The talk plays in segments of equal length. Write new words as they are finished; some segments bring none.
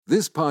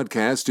This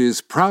podcast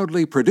is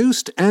proudly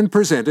produced and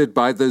presented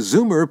by the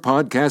Zoomer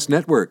Podcast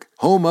Network,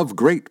 home of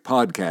great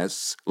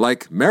podcasts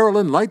like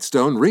Marilyn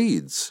Lightstone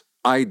Reads,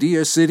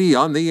 Idea City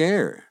on the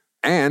Air,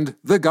 and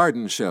The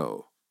Garden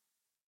Show.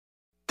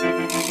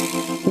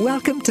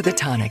 Welcome to The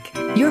Tonic,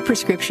 your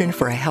prescription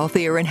for a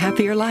healthier and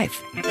happier life.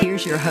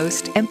 Here's your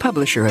host and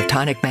publisher of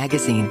Tonic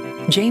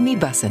Magazine, Jamie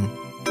Bussin.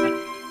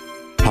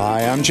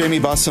 Hi, I'm Jamie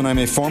Bussin. I'm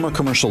a former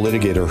commercial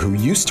litigator who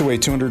used to weigh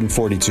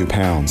 242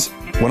 pounds.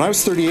 When I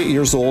was 38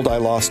 years old, I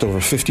lost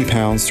over 50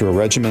 pounds through a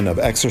regimen of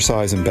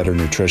exercise and better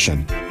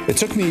nutrition. It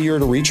took me a year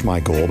to reach my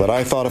goal, but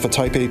I thought if a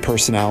type A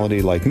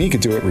personality like me could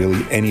do it,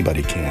 really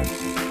anybody can.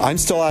 I'm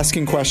still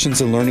asking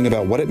questions and learning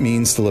about what it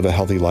means to live a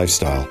healthy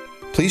lifestyle.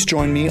 Please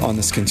join me on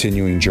this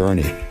continuing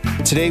journey.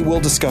 Today we'll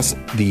discuss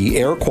the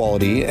air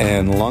quality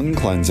and lung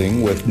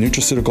cleansing with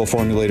nutraceutical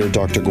formulator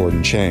Dr.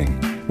 Gordon Chang.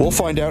 We'll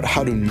find out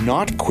how to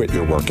not quit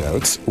your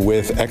workouts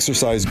with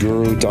exercise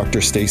guru Dr.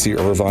 Stacy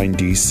Irvine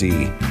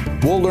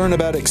DC. We'll learn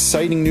about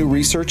exciting new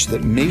research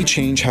that may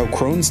change how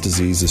Crohn's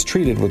disease is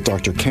treated with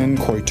Dr.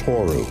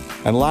 Croitoru.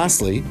 And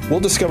lastly, we'll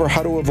discover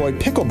how to avoid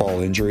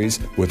pickleball injuries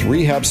with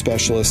rehab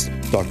specialist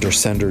Dr.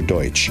 Sender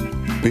Deutsch.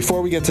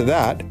 Before we get to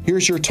that,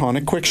 here's your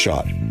tonic quick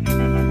shot.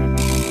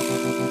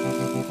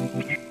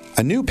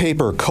 A new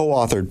paper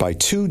co-authored by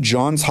two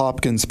Johns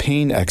Hopkins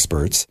pain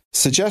experts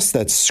suggests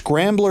that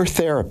scrambler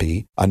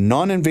therapy, a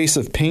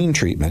non-invasive pain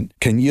treatment,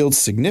 can yield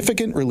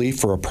significant relief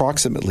for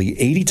approximately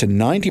 80 to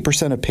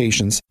 90% of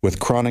patients with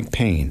chronic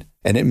pain,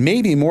 and it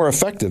may be more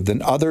effective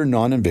than other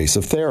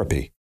non-invasive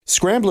therapy.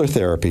 Scrambler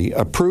therapy,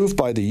 approved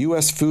by the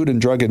U.S. Food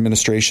and Drug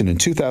Administration in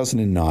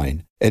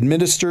 2009,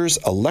 administers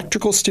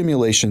electrical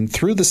stimulation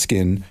through the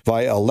skin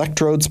via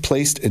electrodes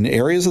placed in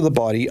areas of the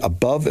body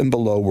above and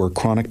below where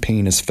chronic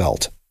pain is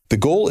felt. The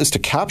goal is to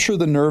capture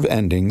the nerve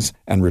endings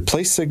and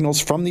replace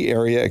signals from the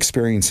area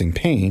experiencing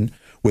pain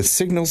with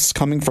signals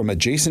coming from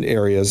adjacent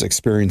areas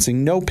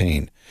experiencing no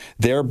pain,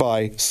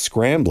 thereby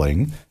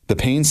scrambling the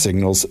pain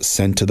signals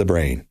sent to the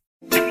brain.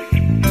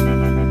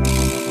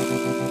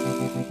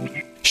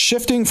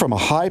 Shifting from a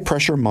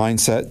high-pressure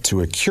mindset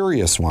to a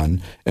curious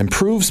one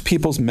improves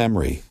people's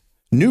memory.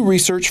 New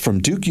research from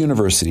Duke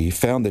University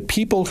found that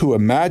people who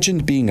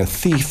imagined being a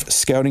thief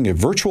scouting a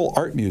virtual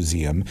art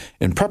museum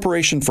in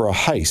preparation for a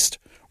heist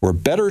were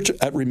better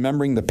at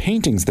remembering the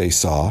paintings they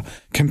saw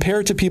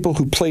compared to people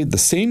who played the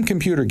same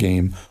computer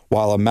game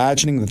while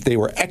imagining that they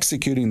were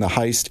executing the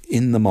heist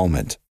in the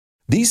moment.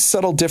 These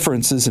subtle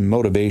differences in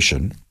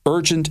motivation,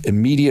 urgent,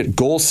 immediate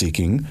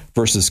goal-seeking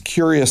versus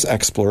curious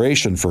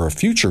exploration for a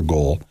future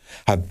goal,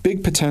 have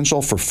big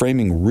potential for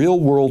framing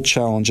real-world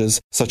challenges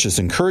such as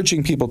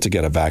encouraging people to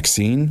get a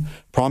vaccine,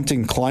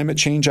 prompting climate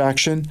change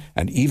action,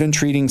 and even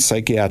treating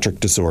psychiatric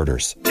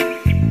disorders.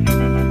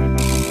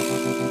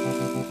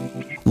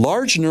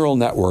 Large neural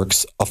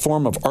networks, a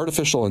form of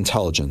artificial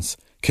intelligence,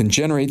 can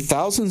generate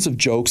thousands of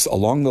jokes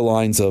along the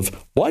lines of,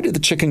 "Why did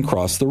the chicken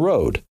cross the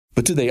road?"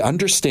 But do they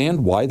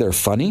understand why they're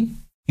funny?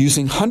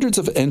 Using hundreds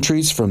of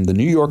entries from the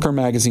New Yorker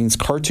magazine's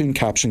cartoon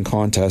caption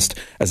contest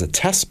as a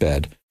test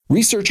bed,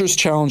 researchers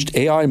challenged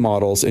AI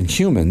models and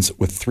humans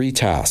with 3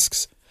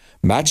 tasks: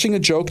 matching a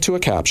joke to a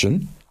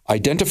caption,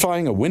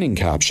 identifying a winning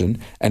caption,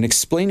 and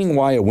explaining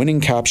why a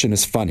winning caption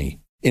is funny.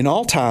 In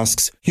all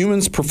tasks,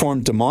 humans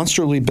performed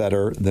demonstrably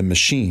better than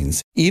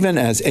machines, even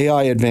as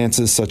AI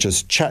advances such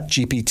as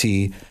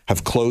ChatGPT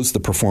have closed the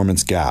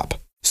performance gap.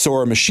 So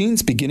are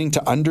machines beginning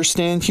to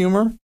understand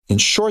humor? In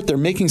short, they're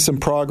making some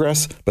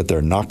progress, but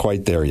they're not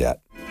quite there yet.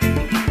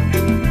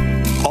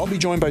 I'll be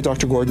joined by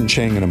Dr. Gordon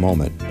Chang in a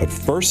moment, but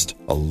first,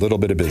 a little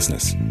bit of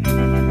business.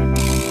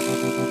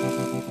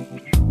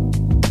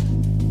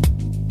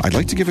 I'd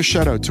like to give a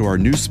shout out to our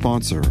new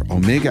sponsor,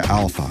 Omega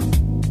Alpha.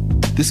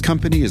 This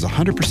company is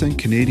 100%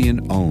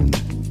 Canadian owned.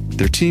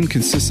 Their team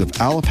consists of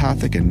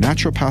allopathic and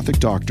naturopathic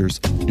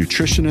doctors,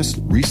 nutritionists,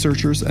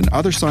 researchers, and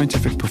other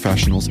scientific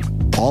professionals,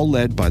 all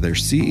led by their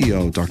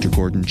CEO, Dr.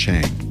 Gordon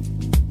Chang.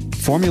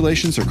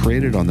 Formulations are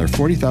created on their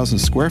 40,000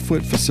 square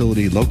foot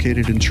facility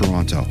located in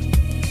Toronto.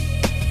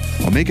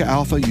 Omega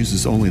Alpha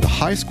uses only the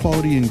highest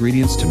quality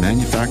ingredients to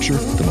manufacture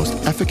the most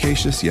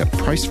efficacious yet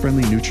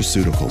price-friendly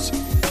nutraceuticals.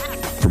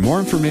 For more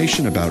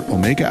information about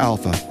Omega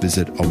Alpha,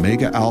 visit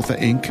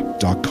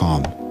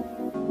OmegaAlphaInc.com.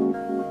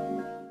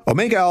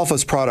 Omega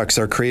Alpha's products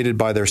are created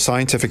by their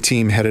scientific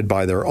team headed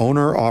by their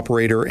owner,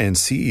 operator, and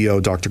CEO,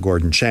 Dr.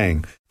 Gordon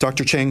Chang.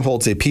 Dr. Chang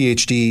holds a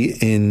PhD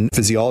in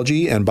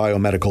physiology and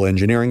biomedical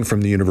engineering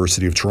from the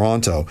University of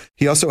Toronto.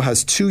 He also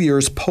has 2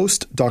 years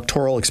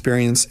postdoctoral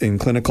experience in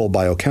clinical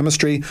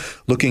biochemistry,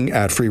 looking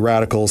at free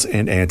radicals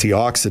and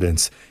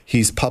antioxidants.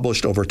 He's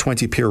published over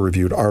 20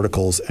 peer-reviewed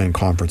articles and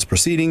conference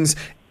proceedings,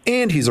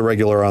 and he's a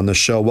regular on the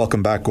show.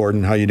 Welcome back,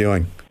 Gordon. How are you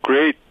doing?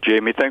 Great,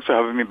 Jamie. Thanks for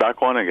having me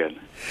back on again.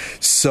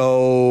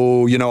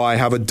 So, I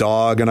have a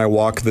dog and I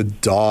walk the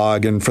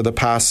dog, and for the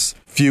past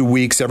few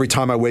weeks, every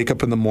time I wake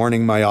up in the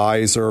morning, my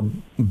eyes are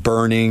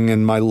burning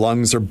and my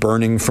lungs are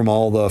burning from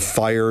all the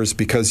fires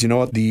because,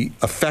 the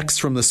effects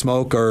from the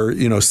smoke are,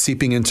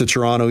 seeping into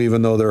Toronto,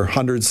 even though they're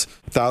hundreds,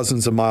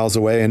 thousands of miles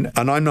away. And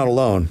I'm not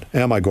alone,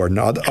 am I, Gordon?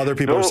 Other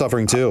people are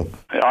suffering too.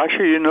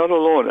 Actually, you're not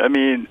alone. I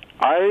mean,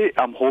 I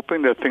am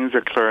hoping that things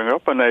are clearing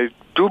up, and I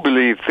do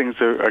believe things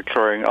are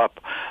clearing up,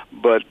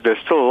 but there's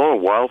still a lot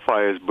of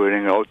wildfires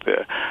burning out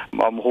there.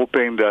 I'm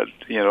hoping that,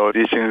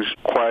 these things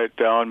quiet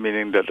down,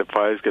 meaning that the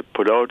fires get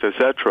put out,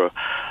 etc.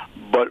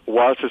 But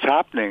whilst it's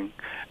happening,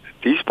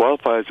 these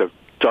wildfires are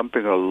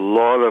dumping a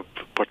lot of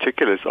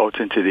particulates out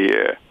into the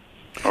air,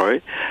 all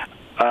right?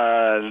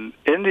 And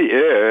in the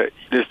air,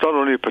 there's not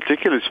only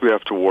particulates we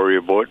have to worry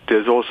about,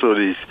 there's also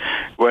these,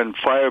 when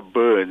fire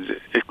burns,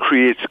 it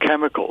creates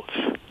chemicals.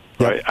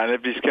 Right, and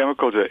if these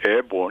chemicals are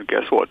airborne,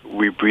 guess what?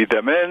 We breathe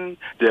them in,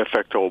 they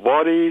affect our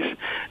bodies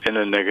in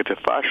a negative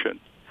fashion.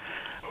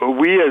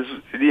 We as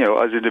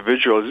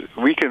individuals,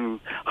 we can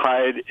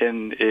hide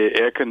in an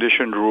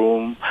air-conditioned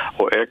room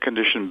or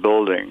air-conditioned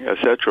building,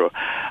 etc.,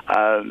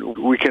 and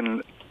we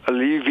can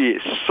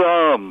alleviate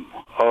some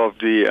of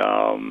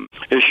the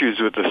issues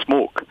with the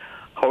smoke.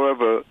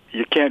 However,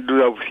 you can't do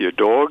that with your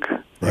dog,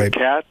 your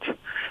cat,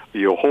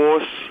 your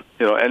horse,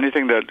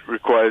 anything that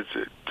requires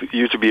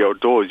you to be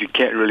outdoors. You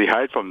can't really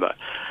hide from that,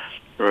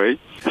 right?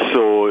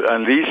 So,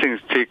 and these things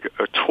take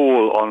a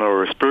toll on our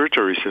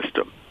respiratory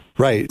system.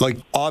 Right. Like,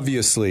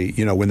 obviously,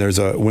 when there's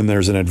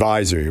an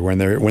advisory, when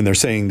they're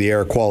saying the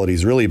air quality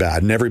is really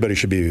bad and everybody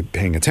should be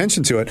paying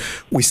attention to it,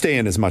 we stay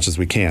in as much as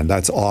we can.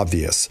 That's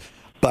obvious.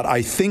 But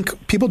I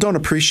think people don't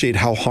appreciate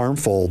how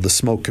harmful the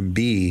smoke can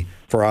be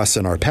for us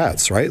and our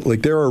pets, right?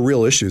 Like, there are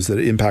real issues that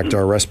impact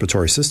our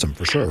respiratory system,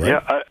 for sure,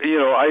 right?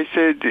 Yeah, I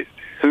said,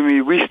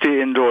 we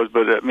stay indoors,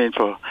 but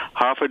for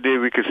half a day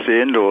we could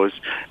stay indoors.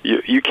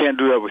 You can't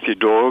do that with your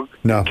dog,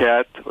 your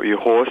cat, or your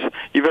horse.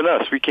 Even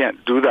us, we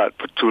can't do that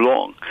for too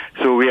long.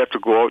 So we have to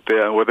go out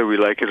there, and whether we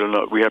like it or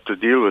not, we have to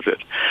deal with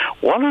it.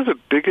 One of the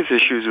biggest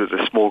issues with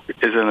the smoke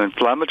is an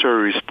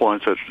inflammatory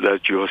response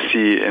that you'll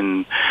see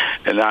in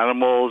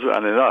animals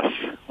and in us,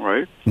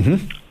 right?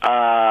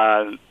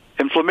 Mm-hmm.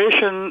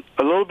 Inflammation,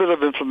 a little bit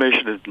of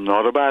inflammation is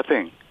not a bad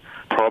thing.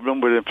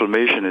 Problem with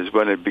inflammation is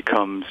when it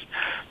becomes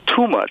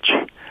too much,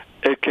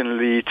 it can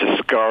lead to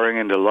scarring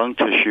in the lung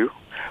tissue,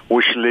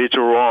 which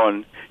later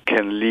on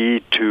can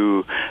lead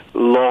to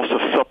loss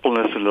of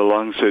suppleness in the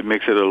lungs, so it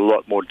makes it a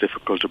lot more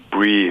difficult to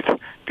breathe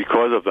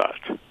because of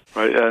that.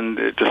 Right, and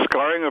the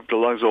scarring of the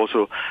lungs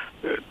also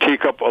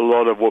take up a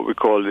lot of what we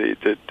call the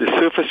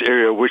surface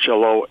area, which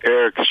allow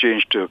air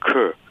exchange to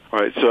occur.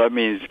 Right, so that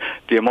means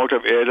the amount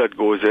of air that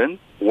goes in,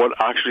 what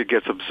actually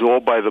gets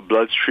absorbed by the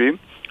bloodstream.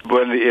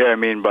 When the air,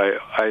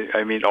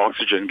 I mean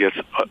oxygen gets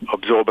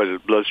absorbed by the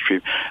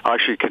bloodstream,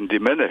 actually can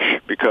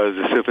diminish because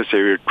the surface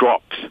area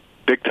drops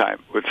big time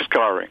with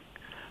scarring.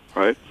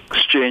 Right,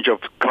 exchange of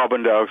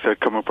carbon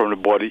dioxide coming from the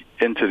body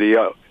into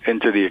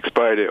the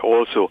expired air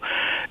also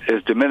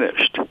is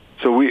diminished.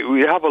 So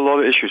we have a lot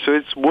of issues. So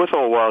it's worth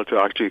our while to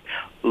actually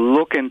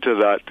look into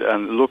that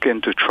and look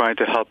into trying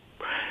to help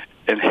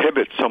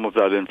inhibit some of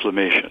that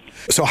inflammation.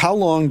 So how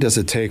long does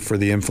it take for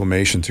the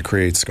inflammation to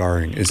create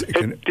scarring?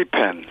 It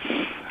depends,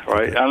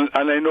 right? And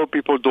I know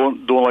people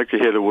don't like to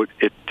hear the word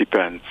 "it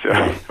depends,"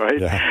 right?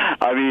 Yeah.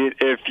 I mean,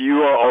 if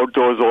you are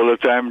outdoors all the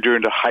time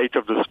during the height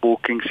of the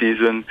smoking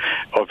season,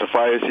 of the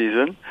fire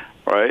season,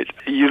 right,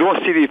 you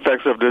don't see the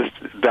effects of this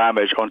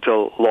damage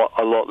until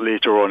a lot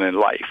later on in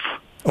life.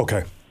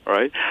 Okay.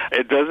 Right?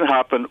 It doesn't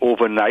happen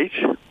overnight,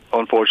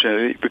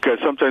 unfortunately, because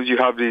sometimes you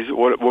have these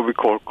what we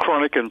call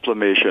chronic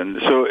inflammation.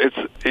 So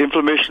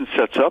inflammation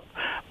sets up,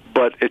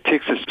 but it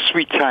takes a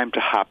sweet time to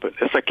happen.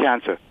 It's like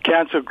cancer.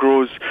 Cancer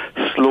grows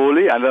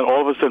slowly, and then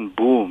all of a sudden,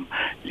 boom,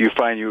 you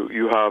find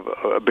you have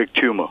a big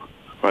tumor,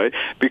 right?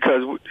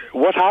 Because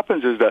what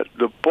happens is that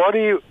the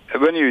body,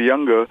 when you're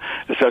younger,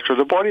 etc.,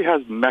 the body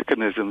has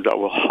mechanisms that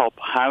will help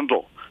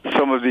handle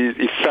some of these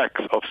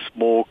effects of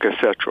smoke,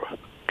 etc.,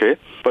 okay?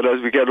 But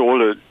as we get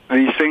older,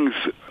 these things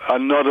are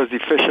not as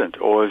efficient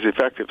or as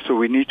effective, so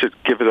we need to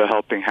give it a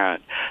helping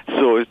hand.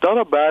 So it's not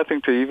a bad thing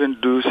to even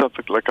do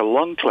something like a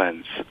lung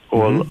cleanse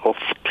or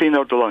clean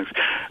out the lungs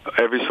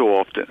every so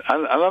often.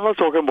 And I'm not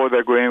talking about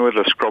that going with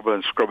a scrubber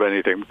and scrub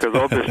anything, because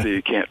obviously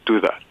you can't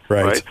do that.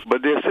 Right?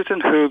 But there are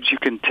certain herbs you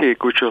can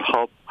take which will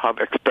help have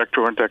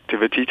expectorant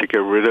activity to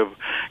get rid of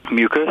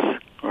mucus.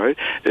 Right?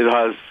 It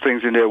has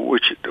things in there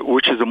which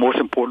is the most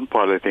important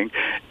part, I think,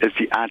 is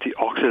the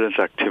antioxidant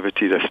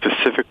activity that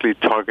specifically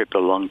target the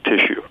lung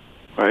tissue.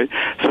 Right?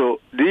 So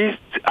these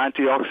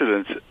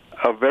antioxidants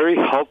are very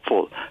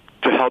helpful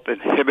to help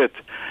inhibit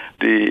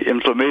the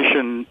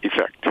inflammation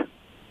effect.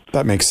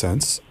 That makes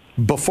sense.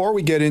 Before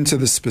we get into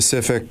the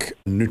specific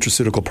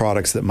nutraceutical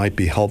products that might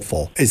be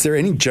helpful, is there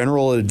any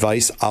general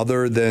advice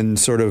other than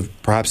sort of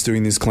perhaps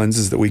doing these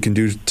cleanses that we can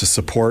do to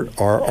support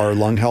our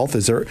lung health?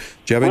 Do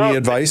you have any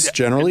advice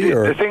generally?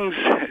 The things,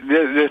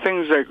 there are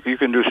things that you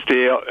can do.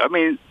 Stay out. I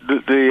mean,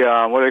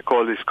 the what I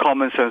call this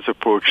common sense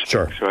approach.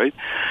 Sure. Things, right?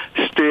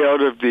 Stay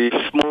out of the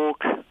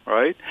smoke.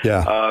 Right.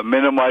 Yeah.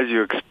 Minimize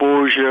your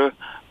exposure.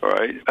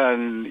 Right.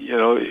 And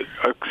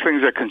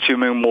things like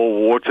consuming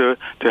more water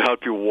to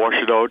help you wash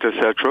it out,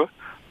 etc.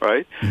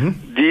 Right.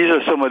 Mm-hmm. These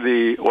are some of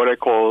the what I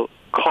call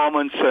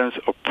common sense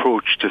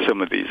approach to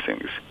some of these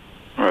things.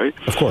 Right?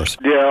 Of course.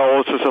 There are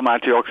also some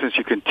antioxidants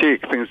you can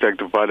take, things like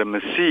the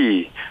vitamin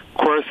C,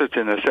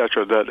 quercetin,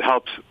 etc., that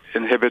helps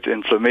inhibit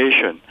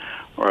inflammation,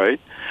 right?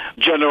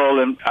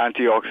 General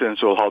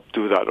antioxidants will help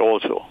do that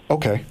also.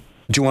 Okay.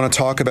 Do you want to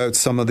talk about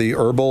some of the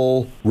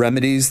herbal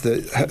remedies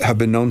that have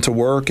been known to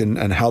work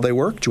and how they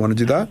work? Do you want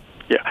to do that?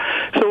 Yeah.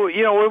 So,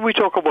 when we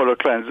talk about a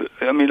cleanse,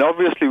 I mean,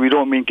 obviously we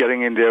don't mean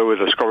getting in there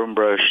with a scrubbing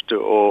brush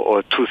or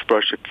a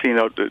toothbrush to clean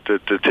out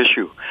the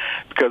tissue,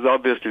 because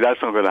obviously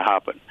that's not going to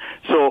happen.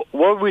 So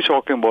what we're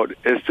talking about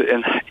is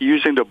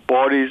using the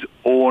body's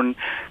own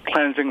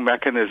cleansing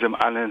mechanism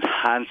and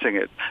enhancing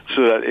it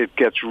so that it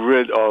gets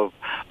rid of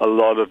a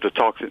lot of the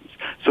toxins.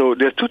 So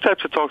there's two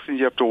types of toxins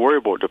you have to worry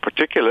about, the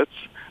particulates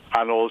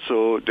and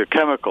also the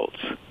chemicals.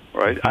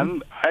 Right, mm-hmm.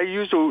 And I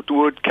use the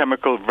word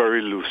chemical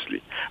very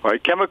loosely.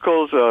 Right,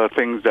 chemicals are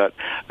things that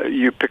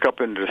you pick up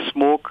in the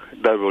smoke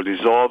that will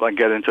dissolve and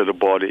get into the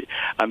body,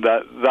 and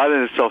that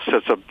in itself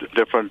sets up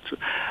different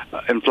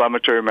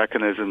inflammatory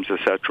mechanisms,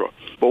 etc.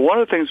 But one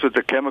of the things with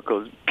the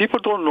chemicals, people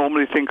don't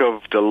normally think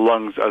of the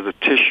lungs as a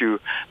tissue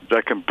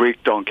that can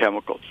break down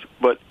chemicals.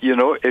 But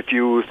if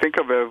you think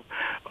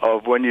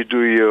of when you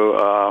do your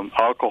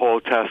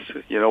alcohol test,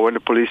 when the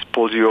police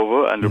pulls you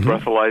over and the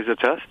breathalyzer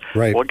test,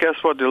 right. Well, guess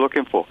what they're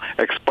looking for?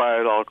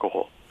 Expired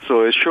alcohol.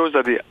 So it shows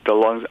that the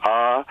lungs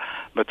are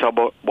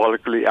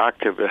metabolically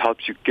active. It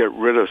helps you get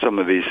rid of some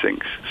of these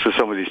things, so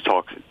some of these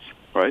toxins,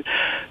 right?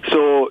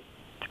 So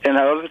in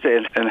order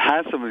to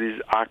enhance some of these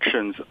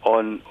actions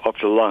of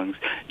the lungs,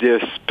 there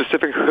are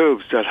specific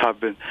herbs that have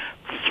been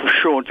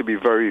shown to be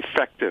very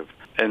effective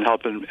in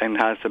helping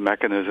enhance the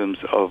mechanisms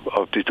of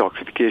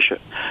detoxification.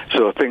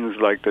 So things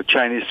like the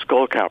Chinese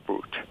skullcap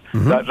root,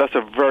 that's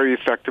a very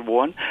effective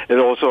one. It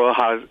also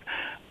has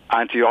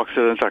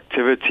antioxidant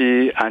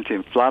activity,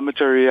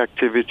 anti-inflammatory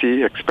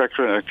activity,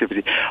 expectorant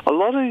activity. A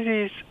lot of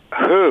these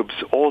herbs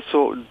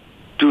also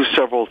do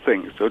several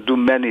things, or do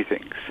many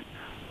things,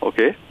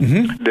 okay?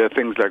 Mm-hmm. There are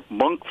things like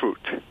monk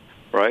fruit,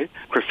 right?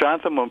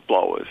 Chrysanthemum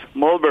flowers,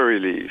 mulberry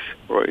leaves,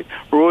 right?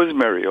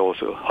 Rosemary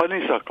also,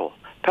 honeysuckle,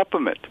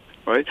 peppermint,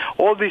 right?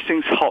 All these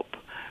things help.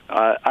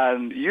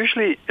 And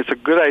usually it's a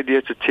good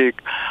idea to take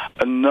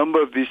a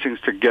number of these things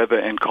together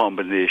in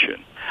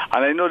combination.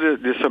 And I know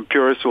that there's some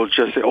purists who will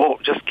just say,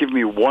 just give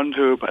me one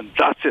herb and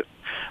that's it,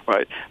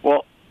 right?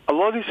 Well, a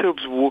lot of these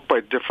herbs work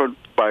by different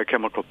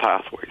biochemical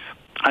pathways.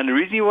 And the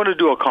reason you want to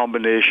do a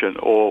combination,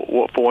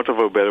 or for want of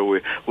a better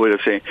way of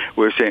saying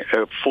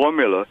a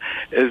formula,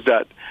 is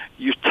that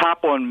you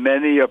tap on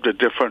many of the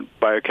different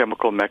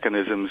biochemical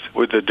mechanisms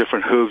with the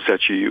different herbs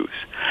that you use.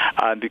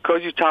 And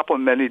because you tap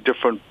on many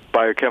different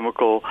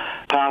biochemical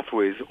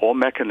pathways or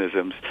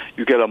mechanisms,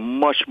 you get a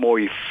much more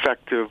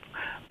effective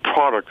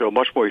product, or a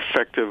much more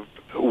effective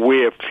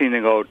way of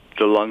cleaning out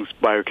the lungs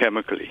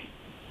biochemically.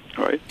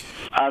 Right?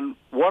 And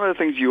one of the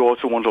things you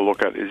also want to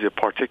look at is the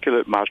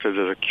particulate matter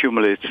that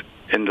accumulates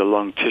in the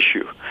lung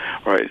tissue.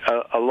 Right?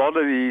 A lot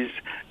of these,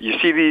 you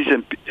see these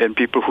in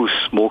people who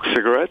smoke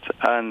cigarettes,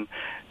 and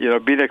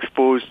being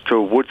exposed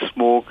to wood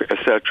smoke,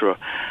 etc.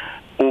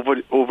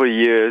 over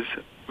years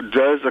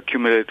does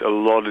accumulate a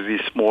lot of these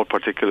small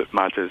particulate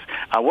matters.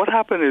 And what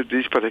happens with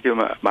these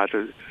particulate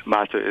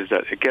matter is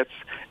that it gets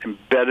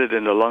embedded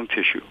in the lung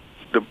tissue.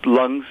 The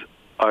lungs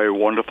are a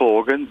wonderful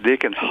organ. They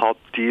can help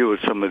deal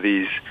with some of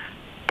these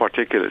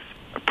particulates,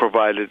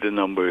 provided the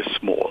number is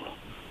small.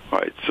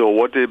 Right. So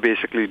what they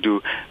basically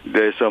do,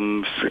 there's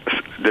some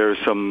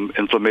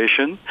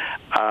inflammation,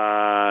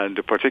 and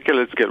the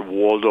particulates get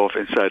walled off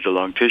inside the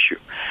lung tissue.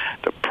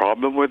 The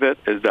problem with it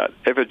is that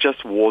if it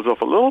just walls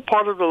off a little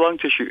part of the lung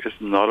tissue, it's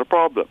not a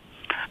problem.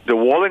 The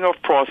walling off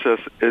process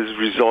is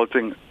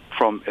resulting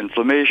from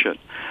inflammation.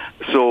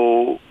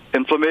 So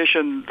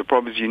inflammation, the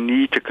problem is you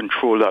need to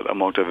control that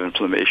amount of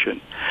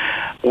inflammation.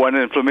 When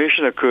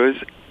inflammation occurs,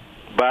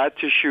 bad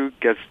tissue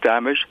gets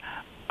damaged,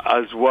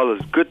 as well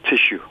as good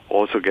tissue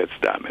also gets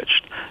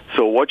damaged.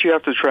 So what you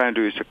have to try and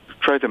do is to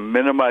try to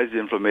minimize the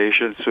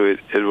inflammation, so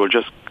it will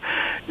just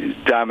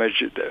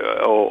damage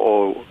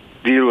or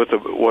deal with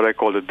what I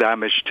call the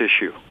damaged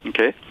tissue.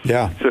 Okay?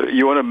 Yeah. So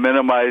you want to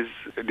minimize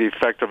the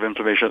effect of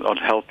inflammation on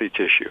healthy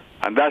tissue,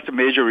 and that's a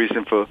major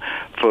reason for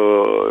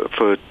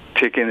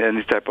taking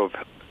any type of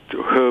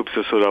herbs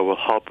so that will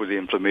help with the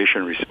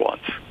inflammation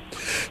response.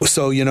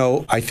 So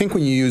I think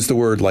when you use the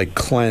word like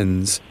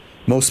cleanse,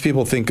 most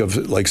people think of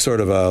like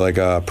sort of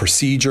a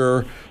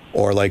procedure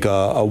or like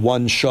a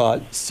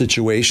one-shot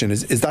situation.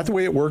 Is that the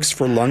way it works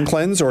for lung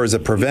cleanse, or is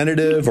it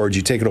preventative, or do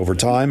you take it over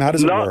time? How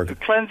does it work?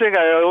 Cleansing,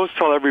 I always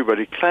tell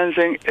everybody,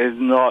 cleansing is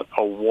not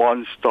a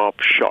one-stop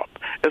shop.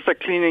 It's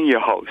like cleaning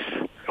your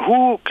house.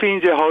 Who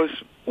cleans your house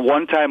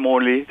one time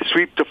only,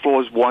 sweep the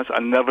floors once,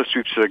 and never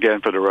sweeps it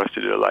again for the rest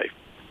of their life?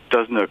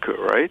 doesn't occur,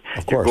 right?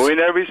 Of course. You go in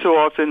every so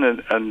often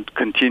and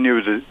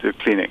continue the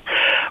cleaning.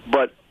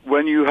 But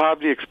when you have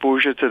the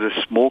exposure to the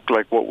smoke,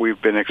 like what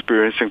we've been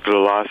experiencing for the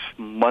last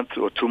month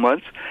or 2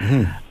 months,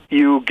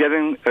 you're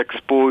getting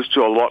exposed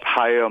to a lot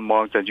higher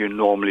amount than you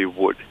normally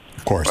would.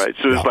 Of course. Right?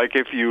 So it's like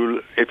if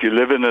you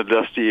live in a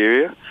dusty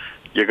area,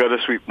 you got to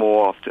sweep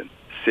more often.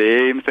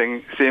 Same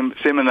thing, same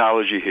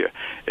analogy here.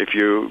 If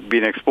you've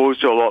been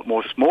exposed to a lot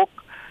more smoke,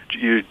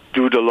 you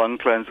do the lung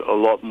cleanse a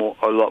lot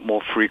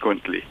more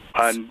frequently.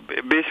 And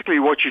basically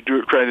what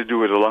you're trying to do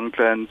with a lung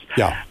cleanse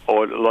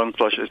or the lung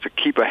flush is to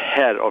keep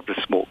ahead of the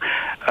smoke.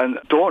 And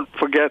don't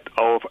forget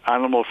our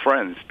animal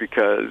friends,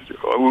 because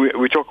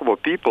we talk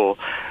about people.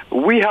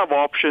 We have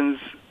options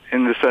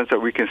in the sense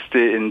that we can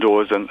stay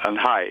indoors and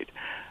hide.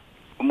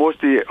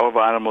 Most of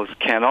our animals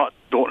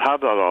don't have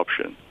that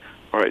option.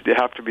 All right, they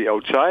have to be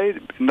outside,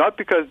 not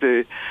because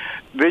they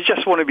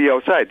just want to be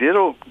outside. They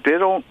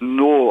don't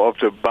know of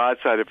the bad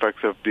side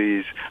effects of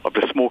the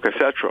smoke,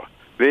 etc.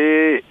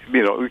 We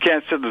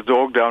can't sit the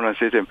dog down and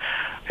say to him,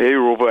 "Hey,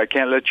 Rover, I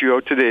can't let you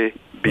out today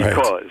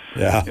because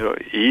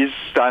he's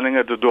standing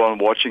at the door and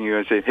watching you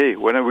and saying, "Hey,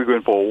 when are we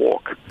going for a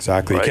walk?"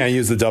 Exactly. Right? You can't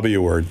use the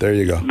W word. There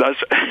you go.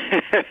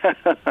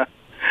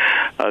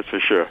 That's for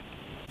sure.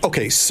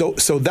 Okay, so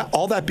that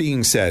all that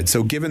being said,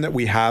 so given that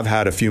we have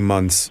had a few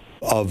months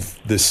of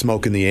this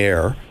smoke in the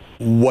air,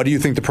 what do you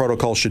think the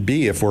protocol should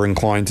be if we're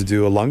inclined to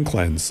do a lung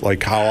cleanse?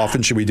 Like, how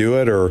often should we do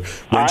it, or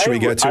when should we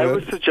get to it? I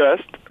would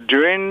suggest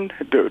during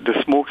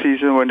the smoke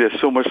season, when there's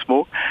so much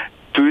smoke,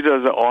 do it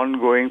as an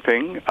ongoing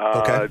thing,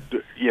 a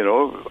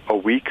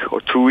week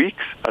or 2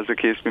 weeks, as the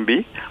case may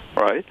be,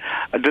 right?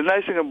 And the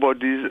nice thing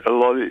about a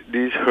lot of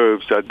these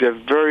herbs that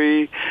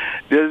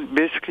there's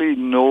basically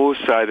no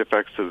side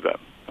effects to them.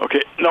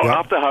 Okay, now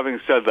after having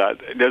said that,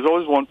 there's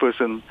always one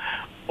person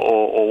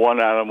or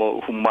one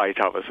animal who might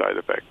have a side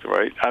effect,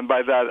 right? And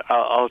by that,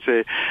 I'll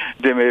say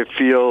they may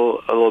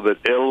feel a little bit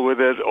ill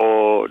with it,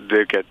 or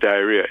they get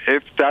diarrhea.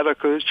 If that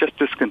occurs, just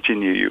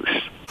discontinue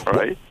use, all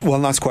right?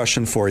 One last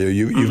question for you.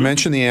 You've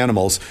mentioned the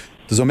animals.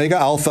 Does Omega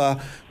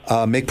Alpha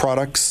make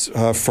products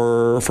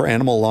for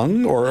animal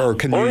lung, or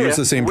can you use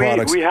the same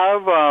products? We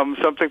have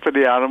something for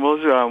the animals.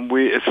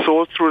 It's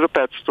sold through the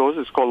pet stores.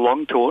 It's called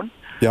Lung Tone.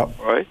 Yep.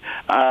 Right.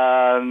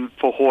 And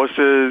for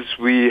horses,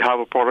 we have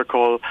a product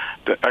called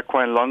the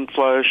Equine Lung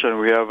Flush, and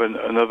we have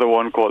another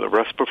one called the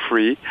Respa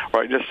Free.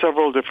 Right. There's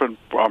several different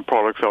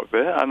products out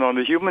there. And on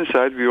the human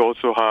side, we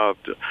also have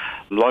the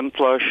Lung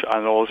Flush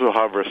and also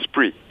have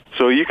Respri.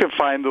 So you can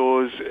find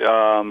those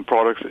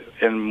products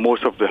in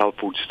most of the health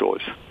food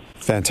stores.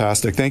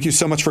 Fantastic. Thank you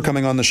so much for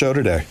coming on the show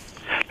today.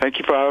 Thank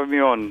you for having me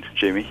on,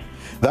 Jamie.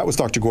 That was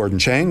Dr. Gordon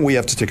Chang. We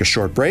have to take a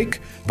short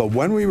break, but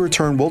when we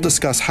return, we'll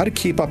discuss how to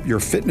keep up your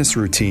fitness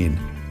routine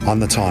on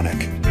The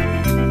Tonic.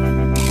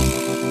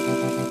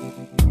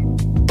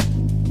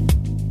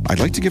 I'd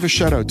like to give a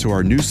shout out to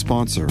our new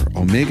sponsor,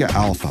 Omega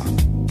Alpha.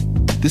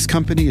 This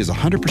company is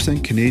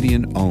 100%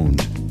 Canadian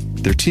owned.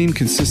 Their team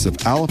consists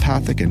of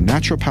allopathic and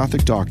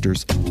naturopathic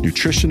doctors,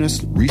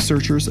 nutritionists,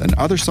 researchers, and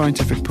other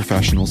scientific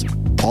professionals,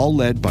 all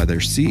led by their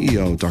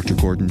CEO, Dr.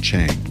 Gordon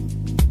Chang.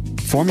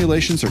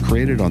 Formulations are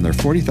created on their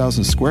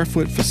 40,000 square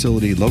foot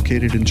facility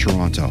located in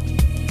Toronto.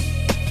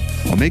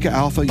 Omega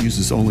Alpha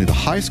uses only the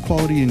highest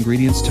quality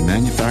ingredients to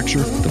manufacture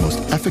the most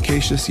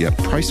efficacious yet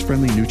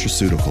price-friendly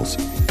nutraceuticals.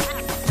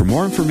 For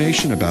more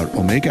information about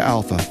Omega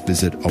Alpha,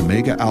 visit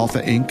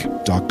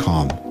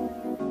OmegaAlphaInc.com.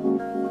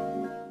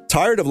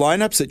 Tired of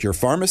lineups at your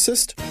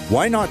pharmacist?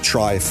 Why not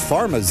try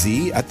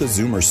PharmaZ at the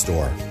Zoomer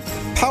store?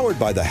 Powered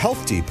by the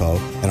Health Depot,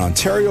 an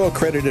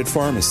Ontario-accredited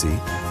pharmacy,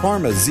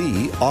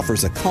 PharmaZ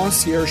offers a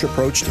concierge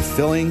approach to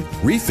filling,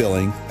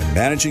 refilling, and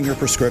managing your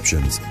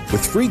prescriptions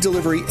with free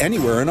delivery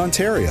anywhere in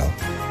Ontario.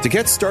 To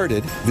get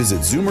started, visit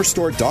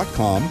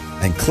zoomerstore.com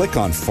and click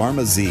on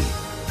PharmaZ.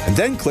 And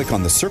then click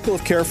on the Circle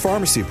of Care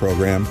Pharmacy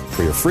program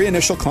for your free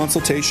initial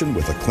consultation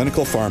with a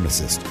clinical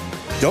pharmacist.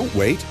 Don't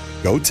wait.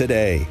 Go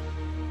today.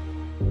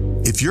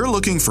 If you're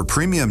looking for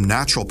premium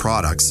natural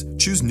products,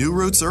 choose New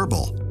Roots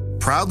Herbal.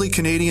 Proudly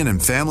Canadian and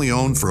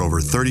family-owned for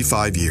over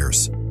 35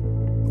 years.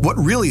 What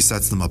really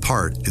sets them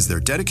apart is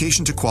their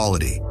dedication to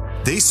quality.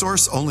 They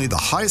source only the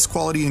highest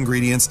quality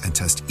ingredients and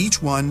test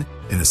each one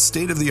in a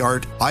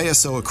state-of-the-art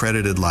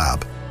ISO-accredited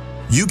lab.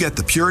 You get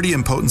the purity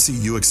and potency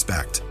you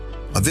expect.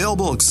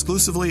 Available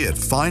exclusively at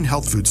fine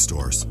health food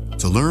stores.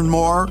 To learn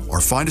more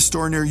or find a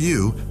store near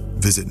you,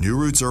 visit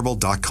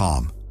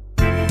newrootsherbal.com.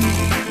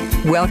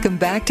 Welcome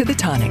back to The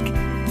Tonic,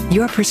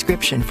 your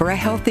prescription for a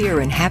healthier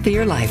and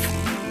happier life.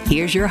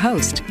 Here's your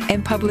host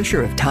and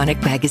publisher of Tonic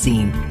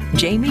Magazine,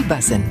 Jamie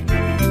Bussin.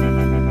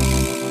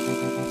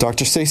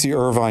 Dr. Stacy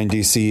Irvine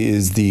DC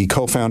is the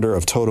co-founder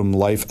of Totem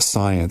Life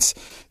Science.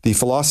 The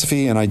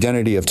philosophy and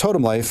identity of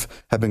Totem Life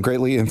have been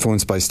greatly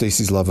influenced by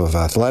Stacy's love of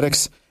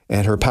athletics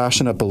and her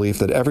passionate belief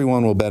that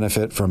everyone will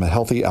benefit from a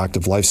healthy,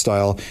 active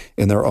lifestyle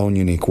in their own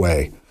unique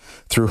way.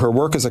 Through her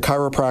work as a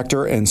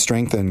chiropractor and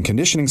strength and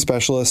conditioning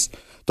specialist,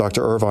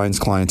 Dr. Irvine's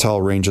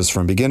clientele ranges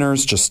from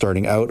beginners just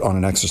starting out on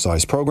an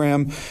exercise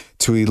program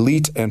to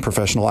elite and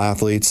professional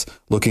athletes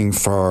looking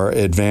for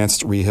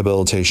advanced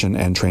rehabilitation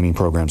and training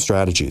program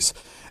strategies.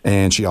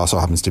 And she also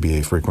happens to be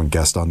a frequent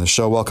guest on this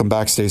show. Welcome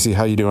back, Stacy.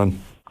 How you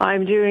doing?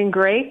 I'm doing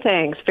great,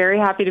 thanks. Very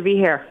happy to be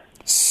here.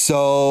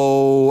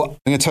 So I'm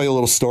going to tell you a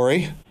little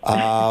story.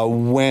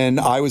 When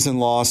I was in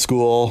law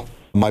school,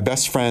 my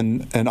best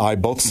friend and I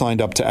both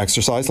signed up to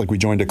exercise. Like, we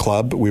joined a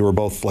club. We were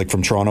both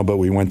from Toronto, but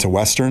we went to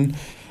Western.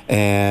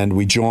 And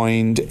we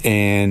joined,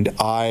 and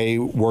I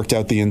worked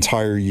out the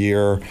entire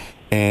year.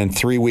 And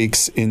 3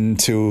 weeks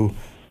into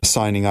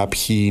signing up,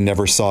 he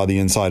never saw the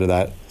inside of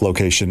that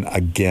location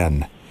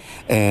again.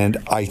 And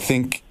I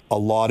think a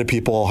lot of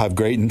people have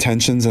great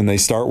intentions and they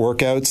start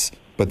workouts,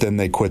 but then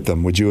they quit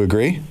them. Would you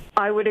agree?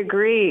 I would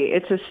agree.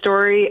 It's a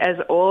story as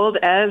old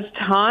as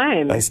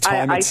time. As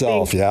time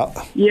itself, yeah.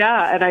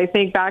 Yeah, and I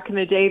think back in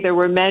the day, there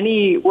were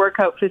many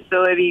workout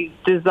facilities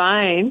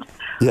designed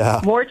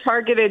more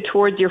targeted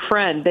towards your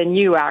friend than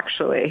you,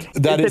 actually.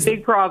 It's a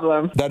big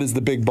problem. That is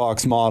the big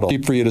box model.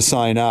 Cheap for you to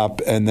sign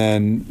up, and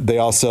then they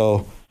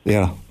also,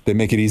 they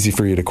make it easy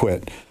for you to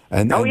quit.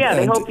 They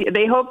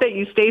hope that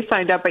you stay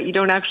signed up, but you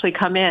don't actually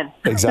come in.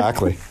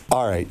 Exactly.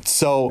 All right.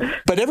 So,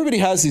 but everybody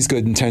has these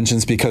good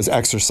intentions because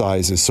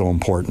exercise is so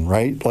important,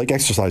 right? Like,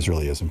 exercise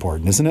really is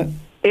important, isn't it?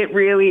 It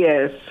really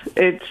is.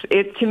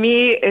 To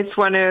me, it's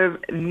one of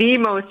the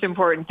most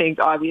important things,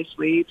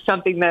 obviously.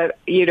 Something that,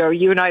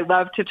 you and I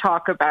love to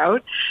talk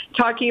about.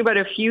 Talking about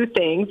a few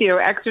things,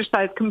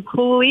 exercise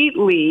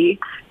completely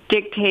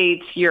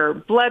dictates your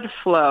blood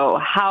flow,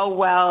 how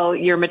well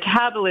your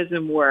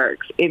metabolism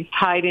works. It's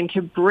tied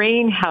into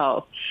brain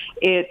health.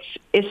 It's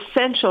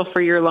essential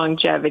for your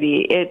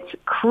longevity. It's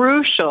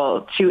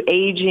crucial to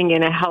aging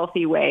in a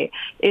healthy way.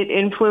 It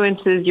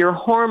influences your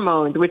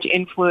hormones, which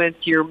influence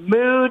your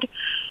mood.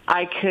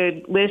 I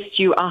could list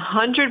you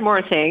 100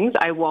 more things.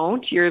 I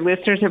won't. Your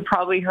listeners have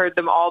probably heard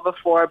them all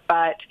before,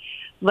 but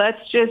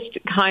let's just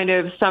kind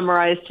of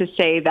summarize to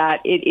say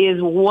that it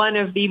is one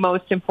of the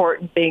most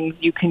important things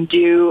you can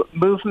do.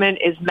 Movement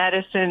is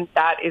medicine.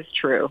 That is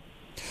true.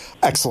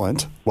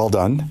 Excellent. Well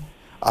done.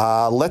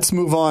 Let's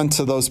move on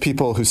to those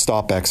people who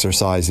stop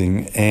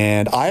exercising.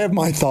 And I have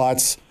my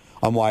thoughts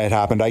on why it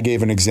happened. I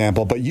gave an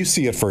example, but you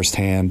see it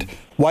firsthand.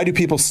 Why do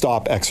people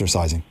stop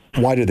exercising?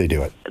 Why do they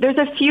do it? There's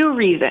a few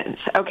reasons.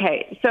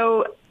 Okay,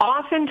 so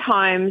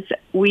oftentimes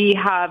we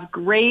have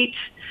great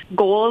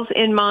goals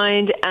in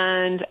mind,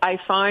 and I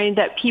find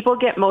that people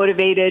get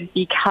motivated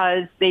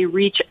because they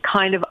reach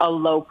kind of a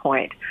low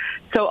point.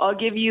 So I'll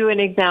give you an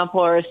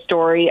example or a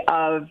story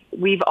of,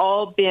 we've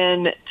all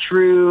been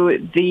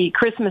through the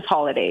Christmas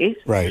holidays.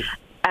 Right.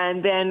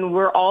 And then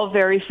we're all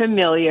very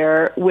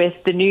familiar with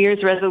the New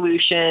Year's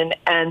resolution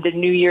and the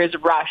New Year's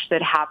rush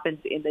that happens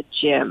in the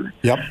gym.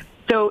 Yep.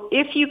 So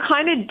if you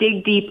kind of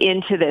dig deep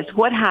into this,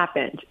 what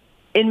happened?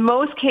 In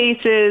most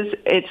cases,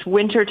 it's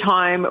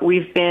wintertime.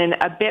 We've been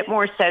a bit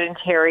more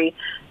sedentary.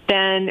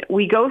 Then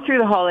we go through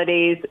the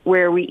holidays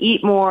where we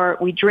eat more,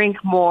 we drink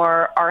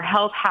more, our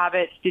health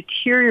habits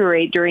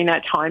deteriorate during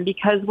that time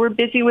because we're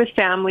busy with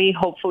family.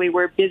 Hopefully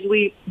we're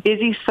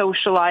busy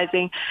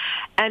socializing,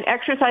 and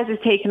exercise is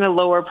taken a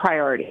lower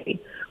priority.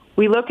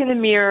 We look in the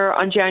mirror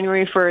on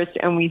January 1st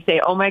and we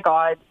say, oh my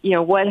God,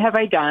 what have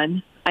I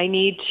done? I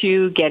need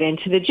to get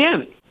into the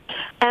gym.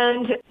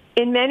 And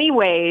in many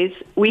ways,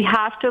 we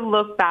have to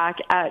look back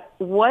at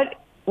what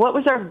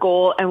was our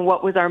goal and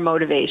what was our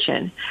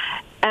motivation.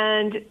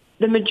 And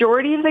the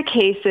majority of the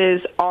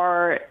cases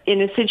are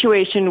in a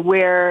situation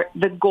where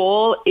the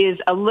goal is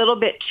a little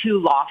bit too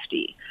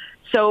lofty.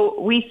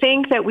 So we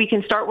think that we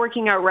can start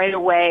working out right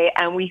away,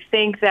 and we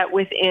think that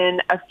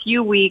within a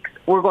few weeks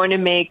we're going to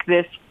make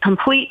this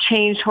complete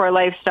change to our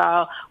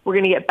lifestyle. We're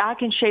going to get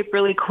back in shape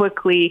really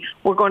quickly.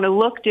 We're going to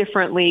look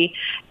differently.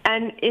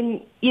 And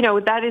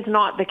that is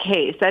not the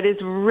case. That is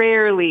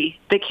rarely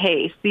the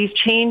case. These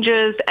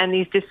changes and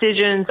these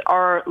decisions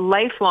are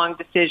lifelong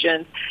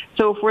decisions.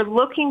 So if we're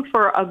looking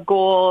for a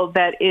goal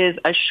that is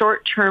a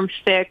short-term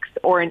fix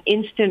or an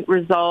instant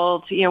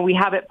result, we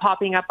have it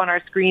popping up on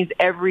our screens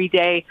every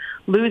day.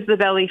 Lose the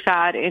belly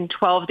fat in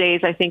 12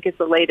 days, I think is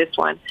the latest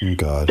one.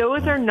 God.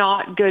 Those are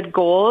not good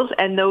goals,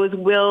 and those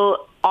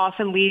will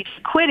often lead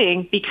to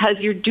quitting because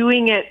you're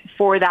doing it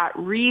for that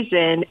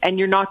reason and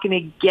you're not going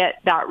to get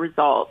that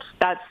result.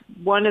 That's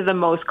one of the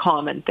most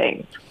common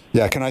things.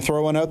 Yeah. Can I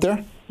throw one out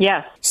there?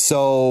 Yes.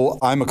 So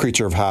I'm a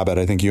creature of habit.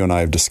 I think you and I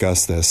have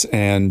discussed this,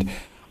 and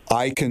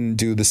I can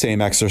do the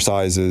same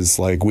exercises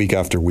like week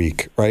after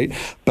week, right?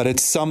 But at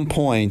some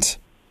point,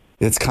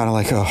 it's kind of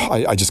like,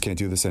 I just can't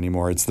do this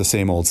anymore. It's the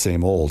same old,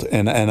 same old.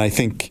 And I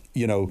think,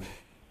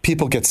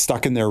 people get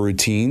stuck in their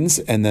routines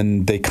and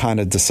then they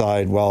kind of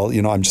decide, well,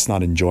 I'm just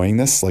not enjoying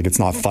this. Like, it's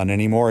not fun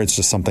anymore. It's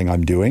just something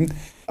I'm doing.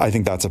 I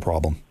think that's a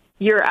problem.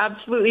 You're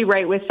absolutely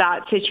right with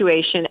that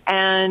situation.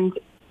 And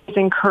it's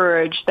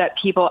encouraged that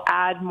people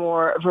add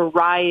more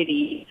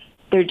variety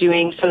they're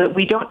doing so that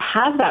we don't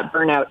have that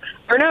burnout.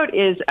 Burnout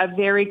is a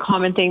very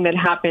common thing that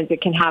happens.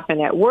 It can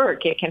happen at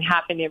work. It can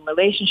happen in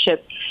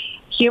relationships.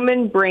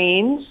 Human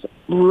brains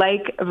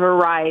like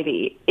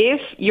variety.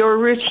 If your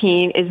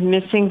routine is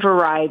missing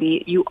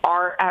variety, you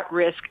are at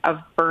risk of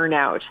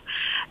burnout.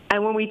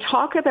 And when we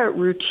talk about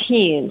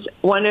routines,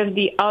 one of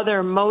the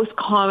other most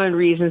common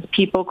reasons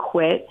people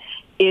quit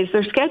is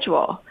their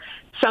schedule.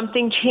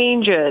 Something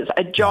changes,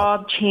 a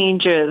job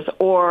changes,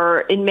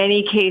 or in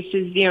many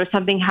cases,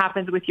 something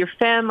happens with your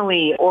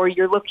family, or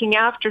you're looking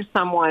after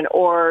someone,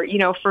 or,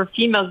 for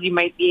females, you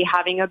might be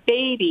having a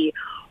baby,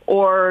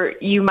 or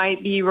you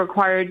might be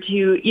required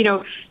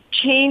to,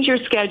 change your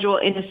schedule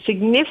in a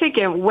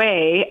significant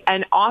way.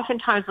 And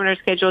oftentimes when our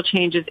schedule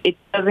changes, it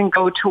doesn't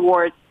go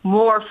towards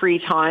more free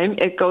time.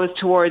 It goes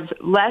towards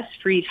less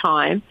free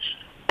time.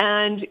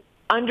 And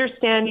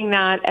understanding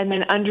that, and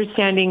then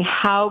understanding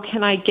how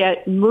can I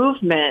get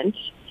movement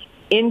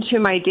into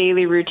my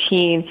daily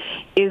routine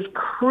is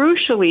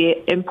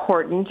crucially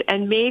important.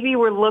 And maybe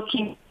we're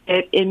looking at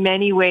it in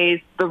many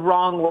ways the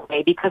wrong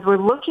way, because we're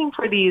looking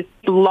for these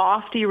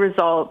lofty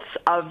results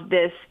of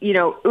this,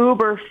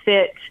 uber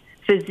fit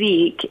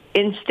physique.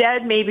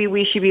 Instead, maybe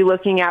we should be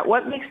looking at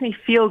what makes me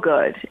feel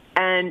good.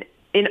 And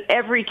in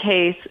every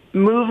case,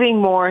 moving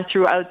more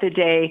throughout the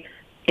day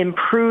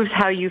improves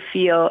how you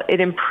feel. It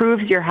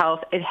improves your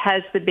health. It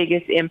has the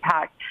biggest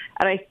impact.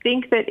 And I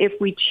think that if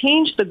we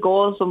change the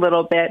goals a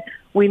little bit,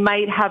 we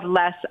might have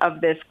less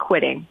of this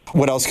quitting.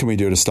 What else can we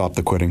do to stop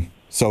the quitting?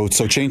 So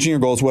changing your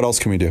goals, what else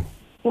can we do?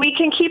 We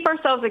can keep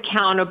ourselves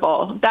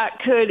accountable. That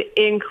could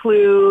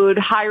include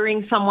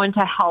hiring someone to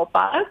help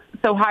us.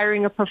 So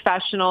hiring a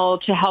professional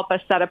to help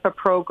us set up a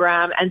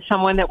program and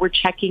someone that we're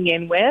checking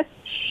in with.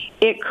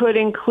 It could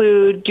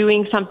include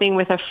doing something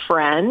with a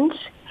friend.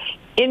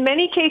 In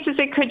many cases,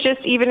 it could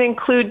just even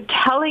include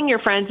telling your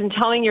friends and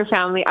telling your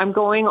family, I'm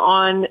going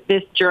on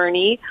this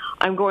journey.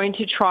 I'm going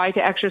to try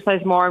to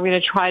exercise more. I'm going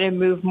to try to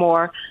move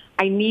more.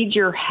 I need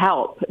your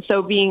help.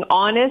 So being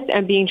honest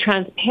and being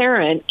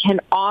transparent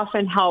can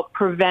often help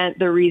prevent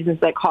the reasons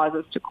that cause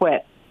us to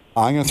quit.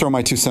 I'm going to throw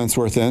my 2 cents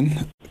worth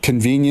in.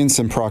 Convenience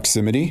and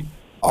proximity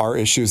are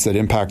issues that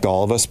impact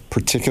all of us,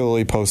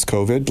 particularly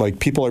post-COVID. Like,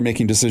 people are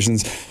making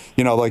decisions,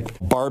 like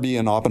Barbie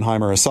and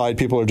Oppenheimer aside,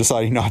 people are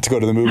deciding not to go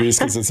to the movies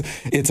because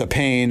it's a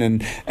pain.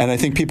 And I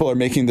think people are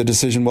making the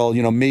decision, well,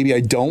 maybe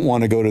I don't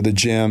want to go to the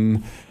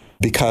gym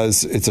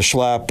because it's a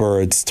schlep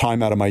or it's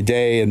time out of my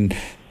day. And,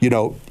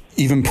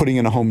 even putting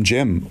in a home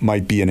gym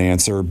might be an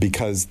answer,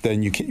 because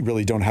then you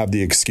really don't have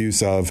the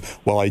excuse of,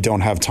 well, I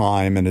don't have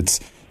time and it's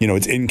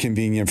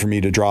inconvenient for me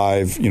to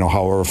drive,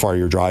 however far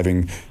you're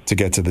driving to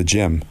get to the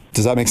gym.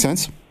 Does that make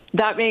sense?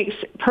 That makes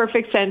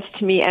perfect sense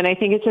to me, and I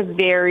think it's a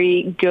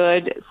very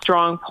good,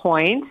 strong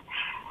point.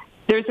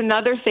 There's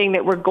another thing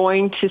that we're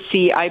going to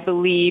see, I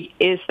believe,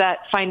 is that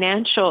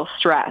financial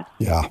stress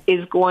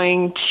is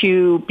going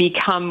to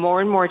become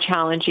more and more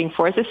challenging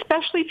for us,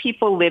 especially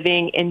people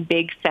living in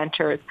big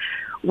centers,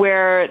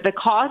 where the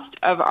cost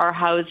of our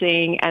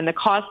housing and the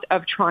cost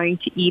of trying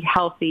to eat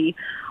healthy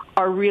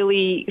are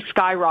really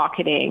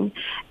skyrocketing.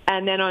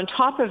 And then on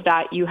top of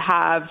that, you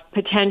have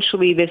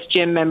potentially this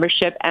gym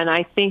membership. And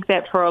I think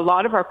that for a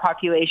lot of our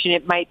population,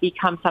 it might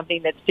become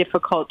something that's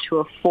difficult to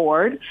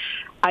afford.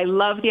 I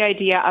love the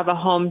idea of a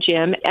home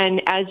gym.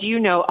 And as you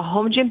know, a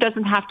home gym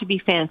doesn't have to be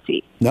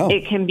fancy. No.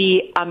 It can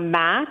be a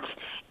mat,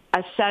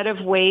 a set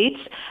of weights,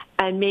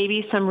 and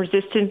maybe some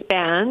resistance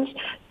bands.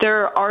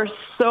 There are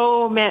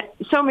so many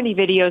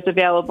videos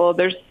available.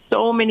 There's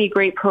so many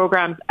great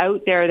programs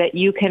out there that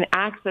you can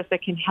access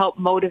that can help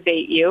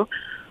motivate you.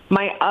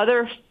 My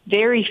other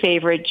very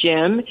favorite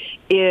gym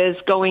is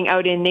going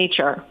out in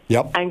nature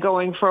and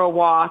going for a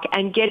walk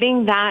and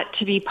getting that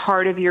to be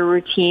part of your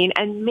routine.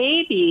 And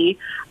maybe,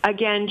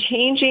 again,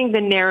 changing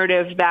the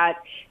narrative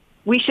that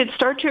we should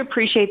start to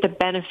appreciate the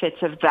benefits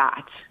of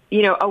that.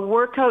 A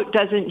workout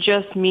doesn't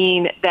just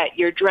mean that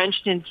you're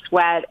drenched in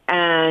sweat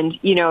and,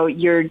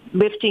 you're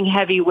lifting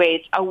heavy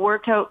weights. A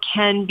workout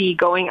can be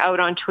going out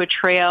onto a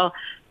trail,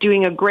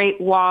 doing a great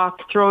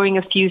walk, throwing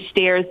a few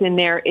stairs in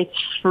there. It's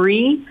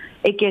free.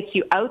 It gets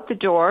you out the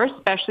door,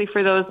 especially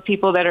for those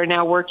people that are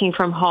now working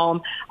from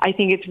home. I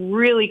think it's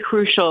really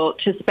crucial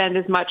to spend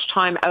as much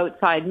time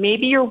outside.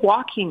 Maybe you're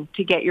walking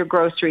to get your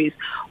groceries,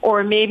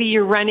 or maybe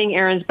you're running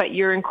errands, but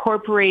you're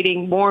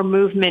incorporating more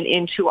movement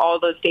into all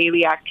those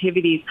daily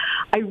activities.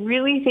 I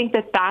really think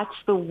that that's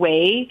the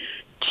way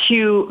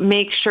to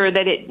make sure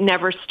that it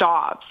never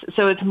stops.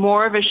 So it's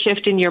more of a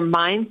shift in your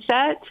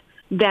mindset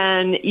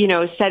than,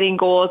 setting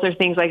goals or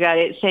things like that.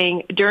 It's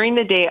saying during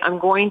the day, I'm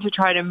going to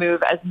try to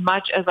move as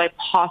much as I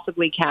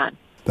possibly can.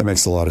 That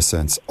makes a lot of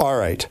sense. All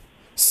right.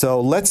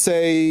 So let's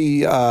say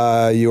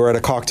you were at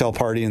a cocktail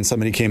party and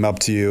somebody came up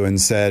to you and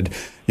said,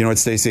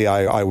 Stacy,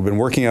 I've been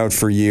working out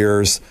for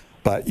years,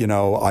 but,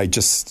 I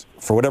just,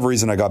 for whatever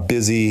reason, I got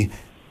busy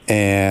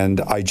and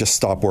I just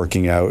stopped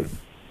working out,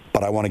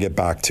 but I want to get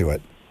back to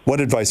it. What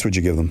advice would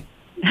you give them?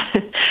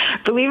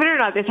 Believe it or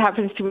not, this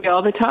happens to me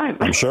all the time.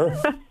 I'm sure.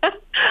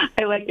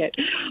 I like it.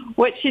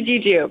 What should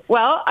you do?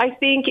 Well, I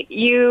think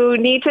you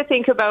need to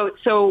think about,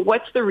 so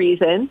what's the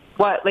reason?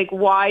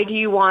 Why do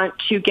you want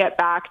to get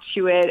back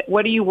to it?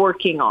 What are you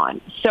working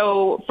on?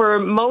 So for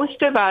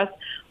most of us,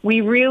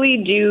 we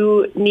really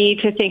do need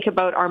to think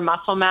about our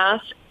muscle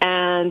mass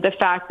and the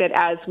fact that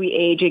as we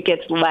age, it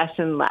gets less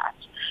and less.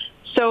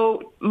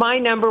 So my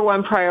number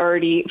one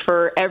priority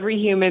for every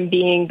human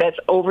being that's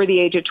over the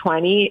age of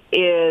 20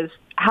 is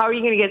how are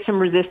you going to get some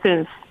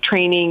resistance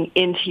training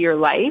into your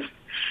life?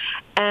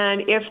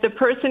 And if the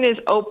person is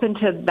open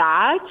to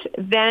that,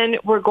 then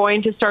we're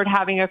going to start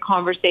having a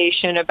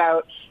conversation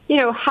about,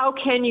 how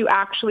can you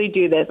actually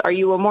do this? Are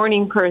you a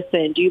morning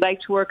person? Do you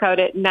like to work out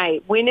at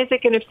night? When is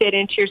it going to fit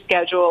into your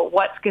schedule?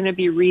 What's going to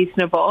be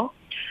reasonable?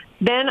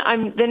 Then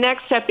the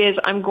next step is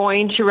I'm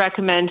going to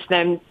recommend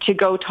them to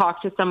go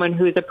talk to someone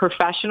who's a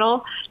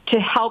professional to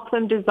help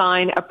them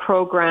design a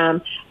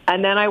program.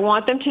 And then I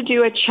want them to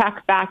do a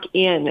check back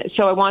in.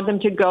 So I want them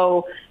to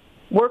go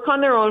work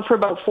on their own for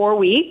about 4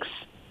 weeks.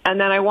 And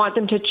then I want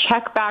them to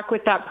check back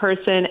with that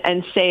person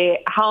and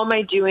say, how am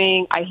I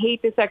doing? I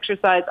hate this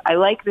exercise. I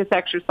like this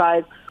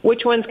exercise.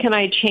 Which ones can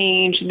I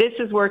change? This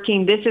is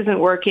working. This isn't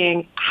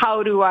working.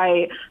 How do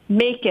I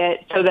make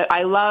it so that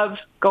I love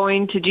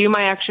going to do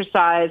my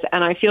exercise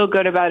and I feel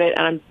good about it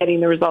and I'm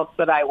getting the results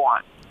that I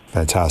want?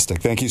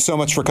 Fantastic. Thank you so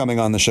much for coming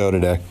on the show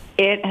today.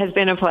 It has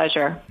been a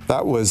pleasure.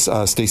 That was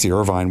Stacy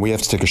Irvine. We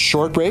have to take a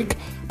short break,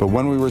 but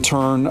when we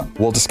return,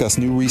 we'll discuss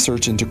new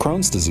research into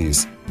Crohn's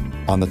disease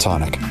on The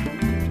Tonic.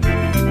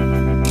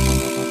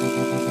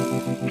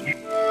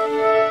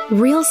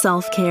 Real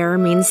self-care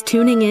means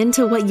tuning in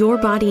to what your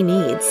body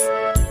needs.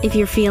 If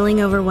you're feeling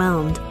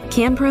overwhelmed,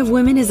 CanPrev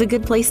Women is a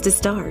good place to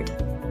start.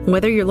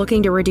 Whether you're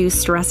looking to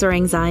reduce stress or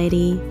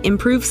anxiety,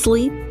 improve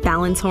sleep,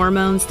 balance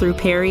hormones through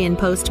peri and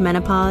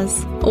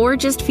post-menopause, or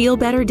just feel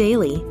better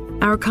daily,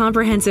 our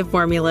comprehensive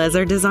formulas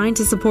are designed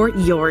to support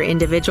your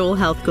individual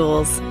health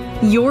goals.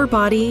 Your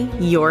body,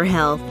 your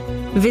health.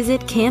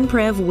 Visit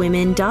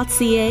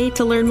canprevwomen.ca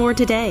to learn more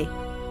today.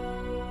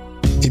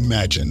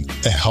 Imagine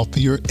a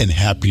healthier and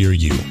happier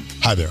you.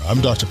 Hi there, I'm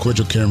Dr.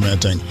 Croitoru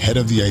Karamantang, head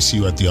of the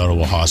ICU at the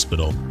Ottawa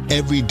Hospital.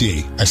 Every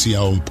day, I see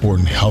how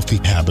important healthy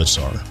habits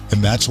are,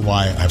 and that's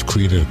why I've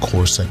created a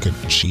course that could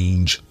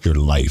change your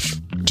life.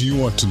 Do you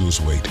want to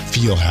lose weight,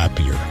 feel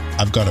happier?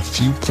 I've got a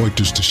few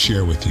pointers to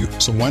share with you,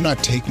 so why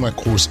not take my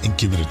course and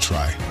give it a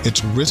try?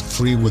 It's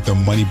risk-free with a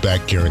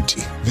money-back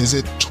guarantee.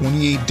 Visit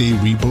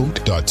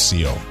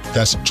 28dayreboot.co.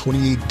 That's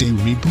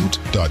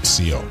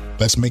 28dayreboot.co.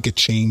 Let's make a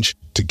change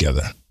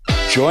together.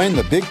 Join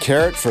the Big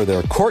Carrot for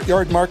their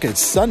Courtyard Market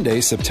Sunday,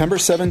 September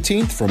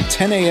 17th from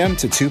 10 a.m.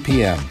 to 2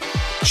 p.m.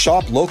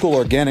 Shop local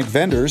organic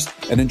vendors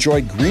and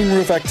enjoy green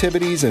roof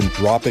activities and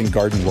drop-in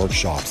garden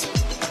workshops.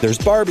 There's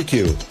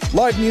barbecue,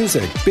 live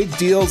music, big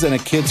deals, and a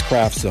kids'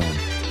 craft zone.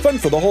 Fun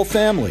for the whole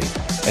family.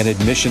 And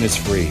admission is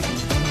free.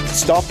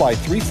 Stop by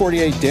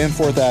 348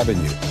 Danforth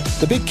Avenue.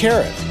 The Big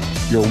Carrot,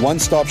 your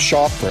one-stop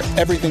shop for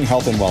everything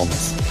health and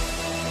wellness.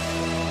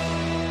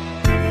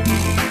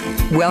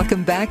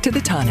 Welcome back to The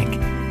Tonic,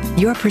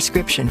 your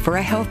prescription for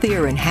a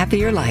healthier and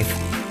happier life.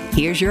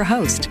 Here's your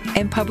host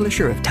and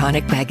publisher of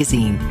Tonic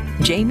Magazine,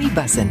 Jamie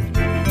Bussin.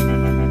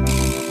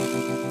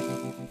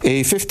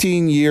 A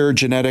 15-year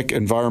genetic,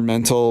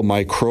 environmental,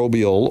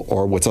 microbial,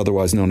 or what's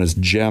otherwise known as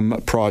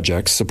GEM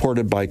project,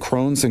 supported by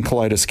Crohn's and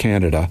Colitis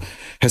Canada,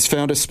 has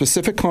found a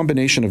specific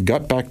combination of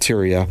gut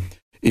bacteria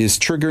is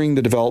triggering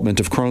the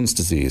development of Crohn's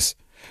disease.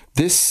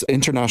 This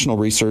international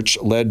research,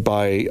 led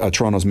by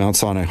Toronto's Mount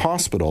Sinai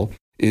Hospital,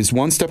 is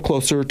one step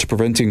closer to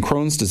preventing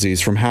Crohn's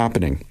disease from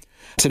happening.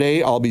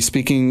 Today, I'll be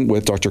speaking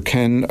with Dr.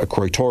 Ken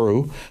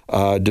Croitoru,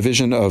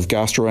 Division of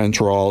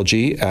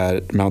Gastroenterology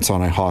at Mount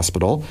Sinai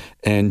Hospital,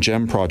 and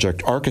GEM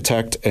Project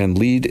architect and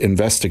lead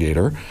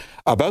investigator,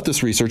 about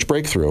this research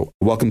breakthrough.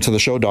 Welcome to the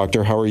show,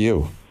 Doctor. How are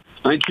you?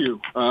 Thank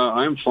you.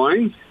 I'm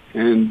fine,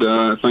 and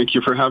thank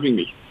you for having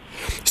me.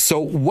 So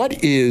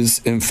what is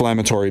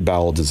inflammatory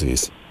bowel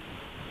disease?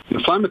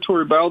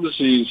 Inflammatory bowel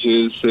disease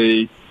is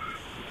a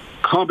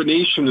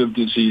combination of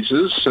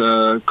diseases,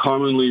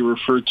 commonly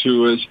referred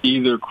to as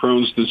either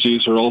Crohn's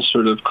disease or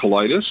ulcerative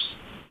colitis.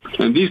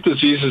 And these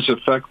diseases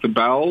affect the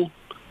bowel,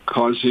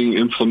 causing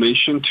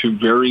inflammation to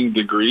varying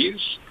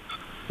degrees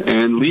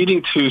and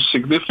leading to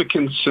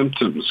significant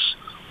symptoms,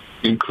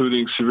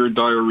 including severe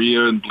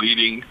diarrhea and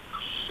bleeding,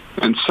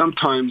 and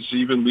sometimes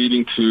even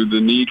leading to the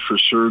need for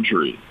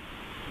surgery.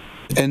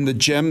 And the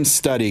GEM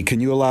study, can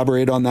you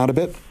elaborate on that a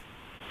bit?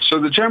 So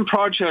the GEM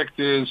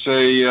project is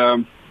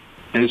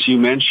as you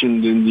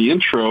mentioned in the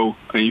intro,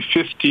 a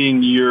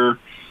 15-year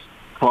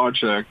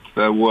project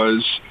that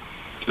was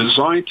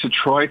designed to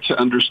try to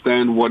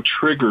understand what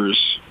triggers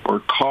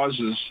or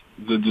causes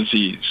the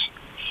disease.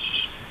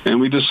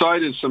 And we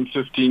decided some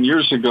 15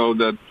 years ago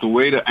that the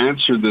way to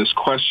answer this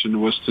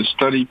question was to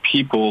study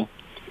people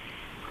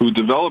who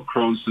develop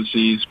Crohn's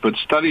disease, but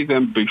study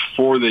them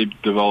before they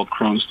develop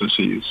Crohn's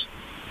disease.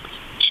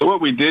 So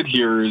what we did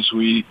here is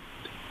we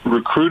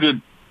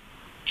recruited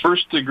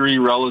first-degree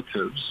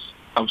relatives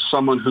of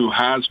someone who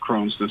has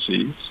Crohn's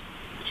disease.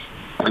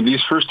 And these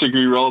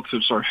first-degree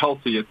relatives are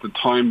healthy at the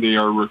time they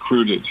are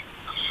recruited.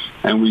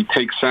 And we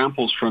take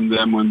samples from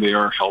them when they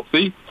are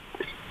healthy.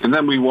 And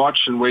then we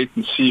watch and wait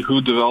and see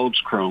who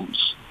develops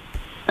Crohn's.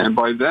 And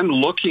by then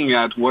looking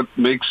at what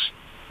makes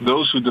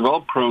those who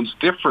develop Crohn's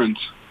different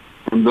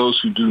from those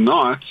who do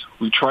not,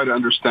 we try to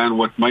understand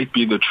what might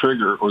be the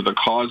trigger or the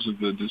cause of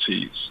the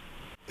disease.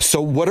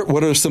 So what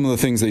are some of the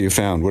things that you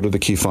found? What are the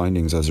key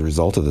findings as a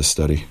result of this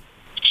study?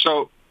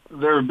 So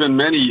there have been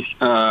many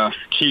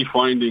key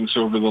findings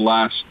over the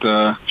last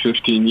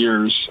 15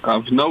 years.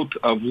 Of note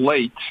of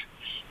late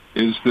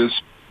is this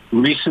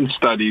recent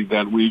study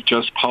that we've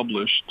just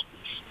published,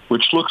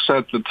 which looks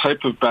at the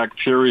type of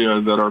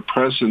bacteria that are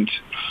present,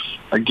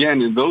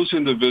 again, in those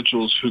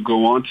individuals who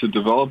go on to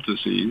develop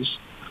disease.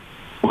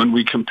 When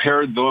we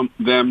compared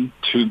them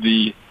to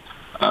the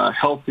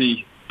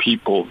healthy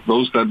people,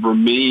 those that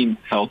remain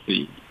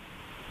healthy,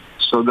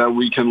 so that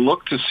we can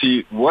look to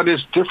see what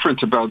is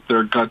different about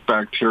their gut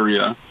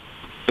bacteria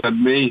that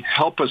may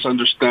help us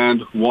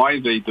understand why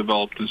they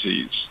develop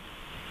disease.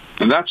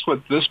 And that's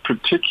what this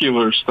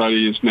particular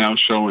study is now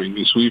showing,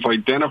 is we've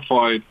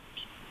identified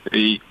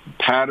a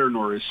pattern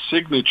or a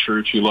signature,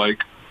 if you like,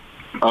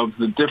 of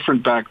the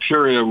different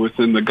bacteria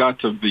within the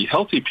gut of the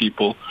healthy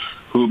people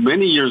who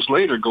many years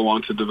later go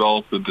on to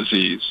develop the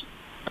disease.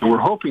 And we're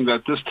hoping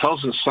that this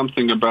tells us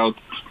something about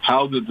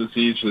how the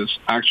disease is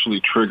actually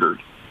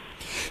triggered.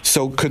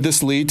 So could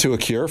this lead to a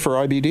cure for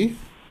IBD?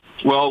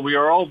 Well, we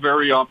are all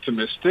very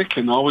optimistic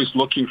and always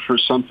looking for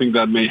something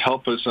that may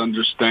help us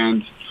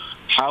understand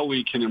how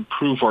we can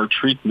improve our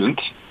treatment.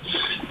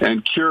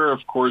 And cure,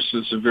 of course,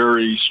 is a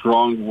very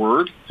strong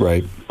word.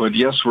 Right. But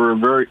yes, we're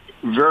very,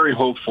 very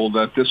hopeful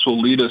that this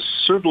will lead us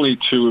certainly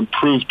to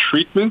improved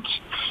treatment,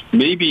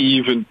 maybe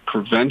even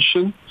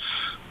prevention,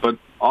 but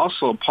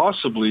also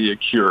possibly a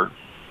cure.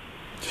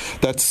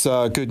 That's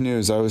good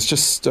news. I was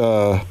just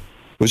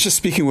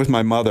speaking with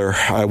my mother.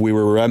 We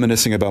were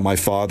reminiscing about my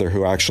father,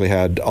 who actually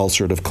had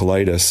ulcerative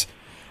colitis,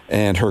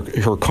 and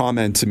her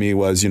comment to me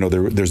was,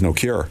 there's no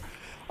cure.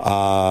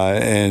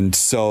 And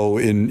so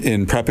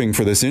in prepping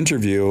for this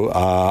interview,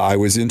 I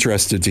was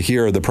interested to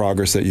hear the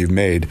progress that you've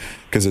made,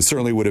 because it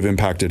certainly would have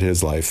impacted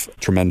his life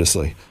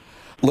tremendously.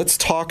 Let's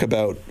talk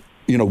about,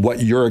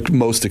 what you're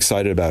most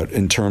excited about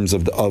in terms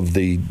of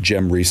the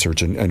GEM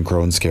research and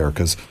Crohn's care,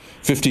 because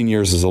 15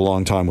 years is a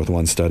long time with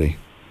one study.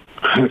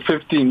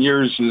 15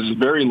 years is a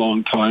very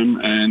long time,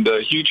 and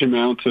a huge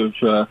amount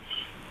of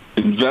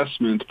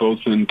investment, both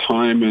in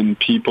time and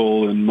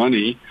people and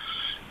money.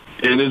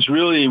 And it's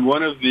really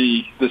one of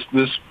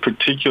this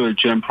particular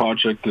GEM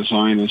project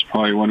design is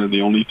probably one of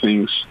the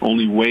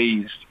only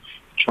ways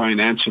to try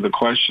and answer the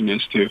question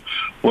as to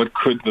what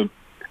could the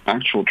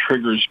actual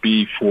triggers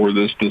be for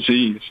this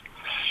disease.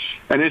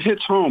 And it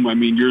hits home. I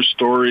mean, your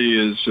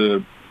story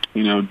is,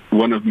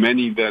 one of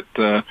many that,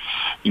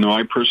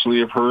 I personally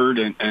have heard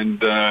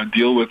and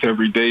deal with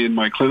every day in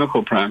my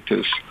clinical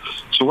practice.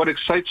 So what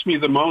excites me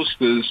the most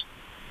is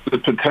the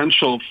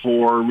potential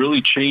for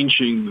really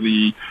changing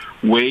the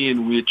way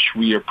in which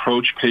we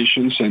approach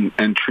patients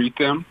and treat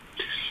them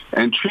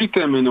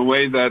in a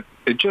way that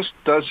it just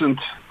doesn't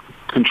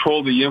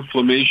control the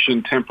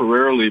inflammation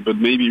temporarily, but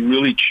maybe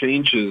really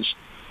changes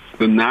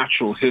the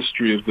natural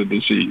history of the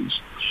disease,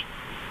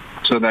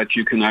 so that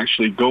you can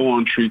actually go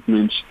on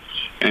treatments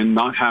and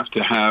not have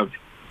to have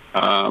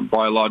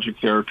biologic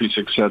therapies,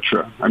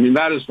 etc. I mean,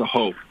 that is the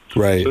hope.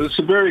 Right. So it's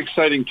a very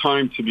exciting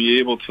time to be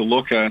able to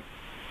look at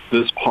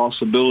this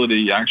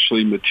possibility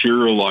actually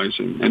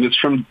materializing. And it's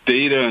from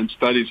data and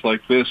studies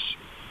like this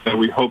that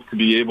we hope to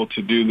be able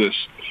to do this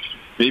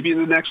maybe in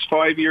the next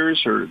 5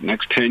 years or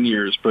next 10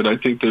 years. But I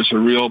think there's a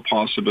real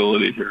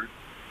possibility here.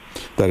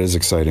 That is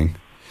exciting.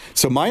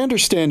 So my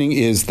understanding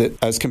is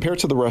that as compared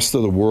to the rest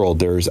of the world,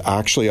 there's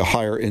actually a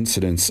higher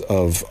incidence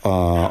of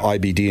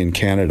IBD in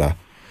Canada.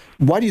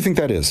 Why do you think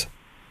that is?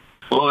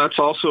 Well, that's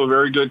also a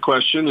very good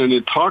question, and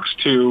it talks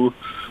to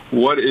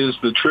what is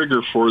the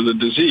trigger for the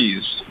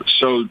disease.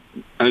 So,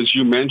 as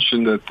you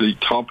mentioned at the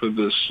top of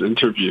this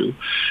interview,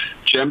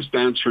 GEM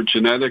stands for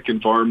genetic,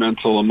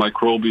 environmental, and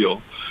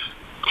microbial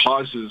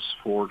causes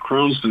for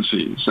Crohn's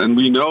disease. And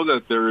we know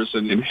that there is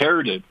an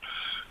inherited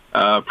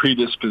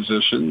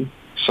predisposition,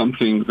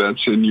 something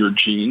that's in your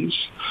genes,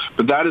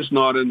 but that is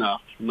not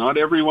enough. Not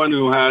everyone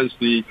who has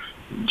the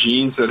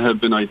genes that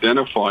have been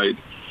identified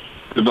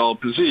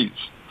develop disease.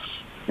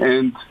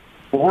 And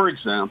for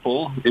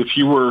example, if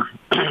you were,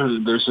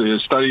 there's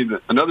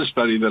another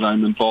study that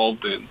I'm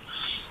involved in,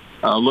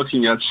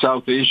 looking at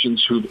South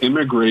Asians who've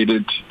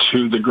immigrated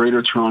to the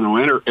Greater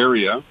Toronto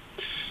area,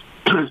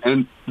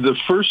 and the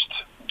first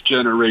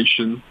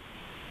generation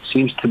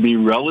seems to be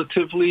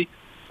relatively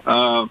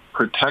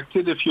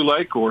protected, if you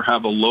like, or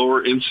have a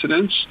lower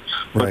incidence.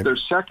 Right. But their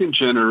second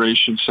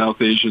generation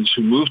South Asians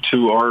who moved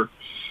to our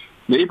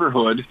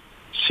neighborhood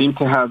seem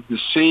to have the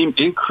same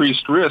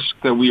increased risk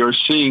that we are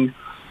seeing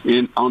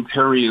in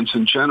Ontarians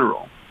in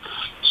general.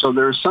 So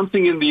there's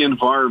something in the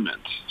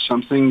environment,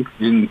 something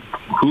in,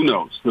 who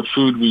knows, the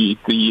food we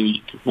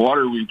eat, the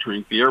water we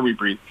drink, the air we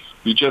breathe,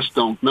 we just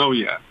don't know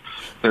yet.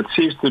 That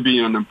seems to be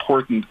an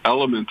important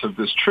element of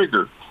this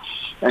trigger.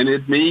 And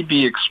it may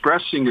be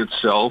expressing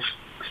itself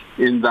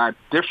in that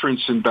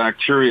difference in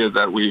bacteria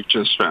that we've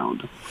just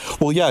found.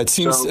 Well, yeah, it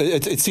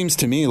seems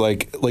to me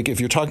like if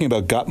you're talking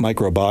about gut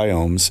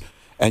microbiomes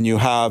and you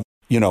have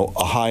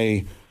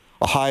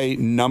a high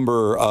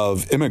number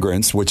of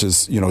immigrants, which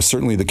is,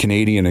 certainly the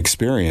Canadian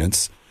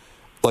experience,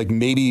 like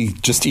maybe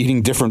just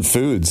eating different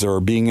foods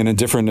or being in a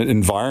different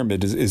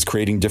environment is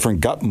creating different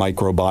gut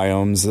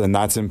microbiomes, and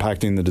that's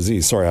impacting the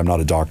disease. Sorry, I'm not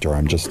a doctor.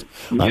 I'm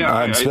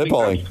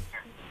spitballing.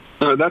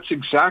 That's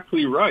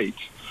exactly right.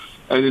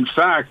 And in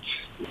fact,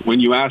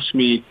 when you ask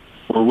me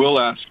or will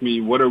ask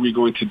me, what are we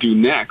going to do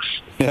next?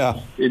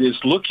 Yeah. It is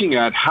looking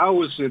at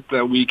how is it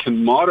that we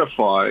can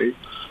modify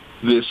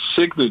this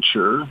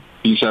signature,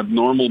 these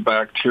abnormal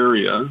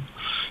bacteria,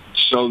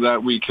 so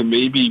that we can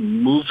maybe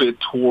move it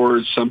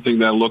towards something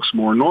that looks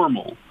more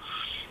normal.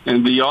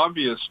 And the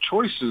obvious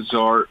choices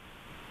are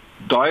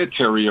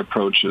dietary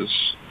approaches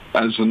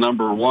as the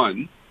number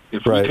one.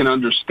 If we can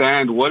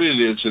understand what it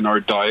is in our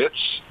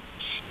diets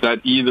that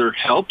either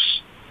helps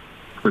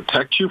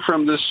protect you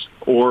from this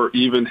or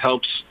even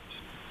helps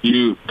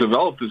you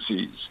develop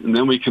disease, and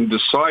then we can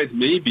decide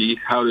maybe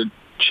how to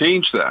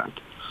change that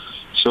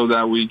so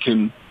that we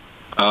can,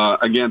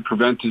 again,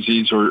 prevent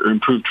disease or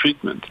improve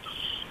treatment.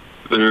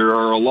 There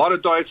are a lot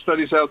of diet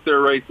studies out there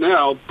right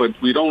now, but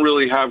we don't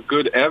really have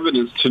good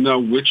evidence to know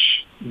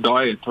which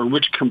diet or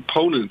which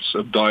components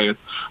of diet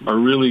are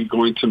really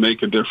going to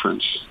make a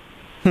difference.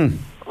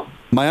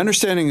 My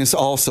understanding is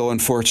also,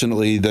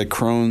 unfortunately, that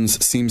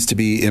Crohn's seems to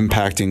be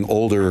impacting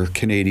older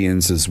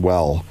Canadians as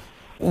well.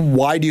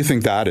 Why do you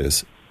think that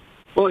is?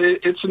 Well,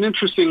 it's an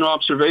interesting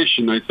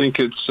observation. I think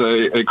it's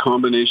a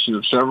combination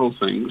of several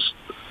things.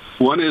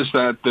 One is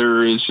that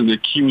there is an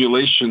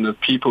accumulation of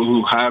people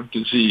who have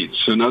disease.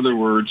 In other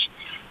words,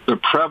 the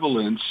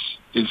prevalence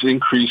is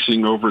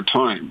increasing over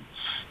time.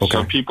 Okay.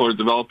 So people are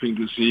developing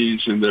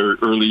disease in their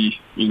early,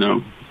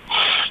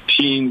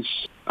 teens,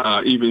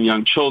 even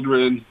young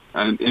children,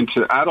 and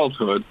into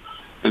adulthood.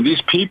 And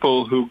these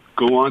people who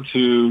go on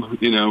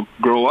to,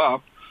 grow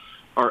up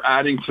are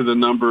adding to the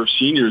number of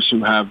seniors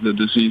who have the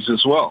disease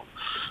as well.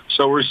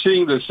 So we're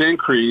seeing this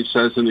increase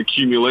as an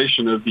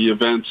accumulation of the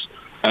events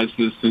as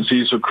this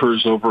disease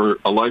occurs over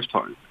a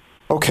lifetime.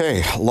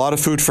 Okay, a lot of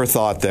food for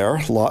thought there.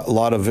 A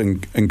lot of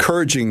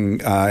encouraging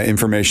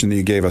information that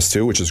you gave us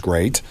too, which is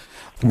great.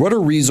 What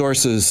are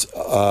resources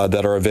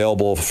that are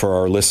available for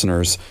our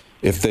listeners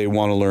if they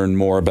want to learn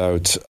more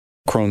about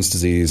Crohn's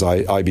disease,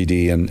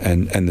 IBD,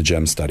 and the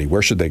GEM study?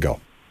 Where should they go?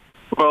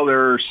 Well,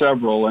 there are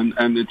several,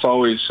 and it's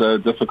always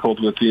difficult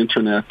with the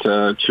Internet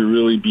to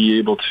really be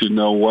able to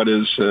know what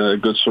is a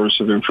good source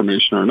of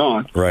information or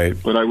not. Right.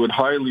 But I would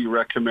highly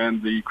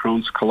recommend the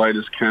Crohn's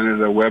Colitis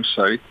Canada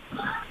website.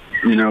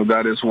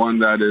 That is one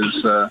that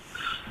is,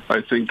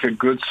 I think, a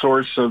good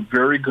source of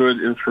very good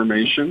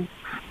information.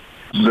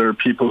 There are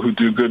people who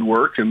do good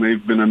work, and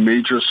they've been a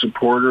major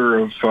supporter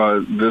of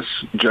this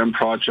GEM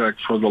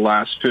project for the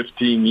last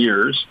 15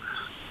 years.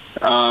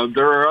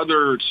 There are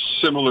other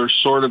similar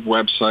sort of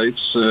websites.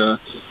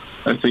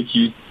 I think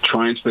you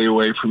try and stay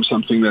away from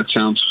something that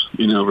sounds,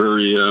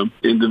 very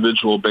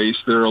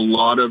individual-based. There are a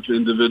lot of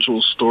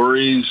individual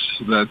stories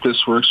that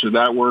this works or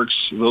that works.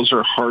 Those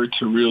are hard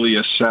to really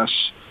assess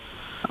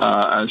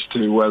as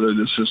to whether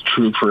this is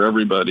true for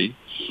everybody.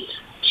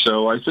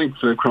 So I think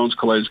the Crohn's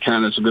Colitis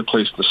Canada is a good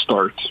place to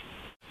start.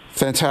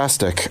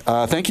 Fantastic.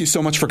 Thank you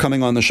so much for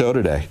coming on the show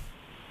today.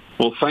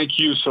 Well, thank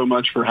you so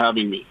much for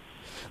having me.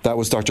 That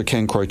was Dr.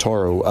 Chang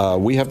Croitoru.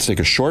 We have to take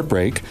a short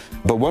break,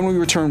 but when we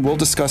return, we'll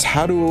discuss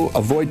how to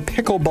avoid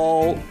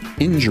pickleball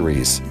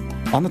injuries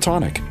on the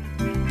Tonic.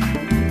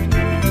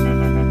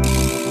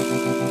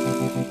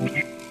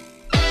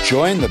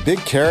 Join the Big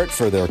Carrot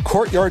for their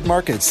Courtyard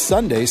Market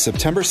Sunday,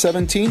 September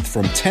 17th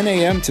from 10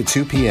 a.m. to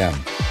 2 p.m.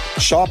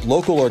 Shop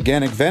local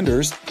organic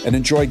vendors and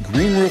enjoy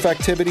green roof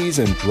activities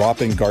and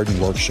drop-in garden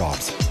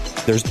workshops.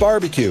 There's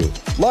barbecue,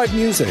 live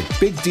music,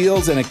 big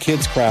deals, and a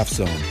kids' craft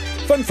zone.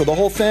 Fun for the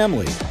whole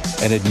family,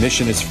 and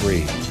admission is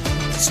free.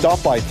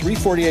 Stop by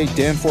 348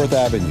 Danforth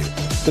Avenue.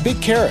 The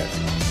Big Carrot,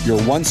 your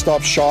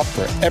one-stop shop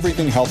for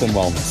everything health and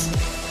wellness.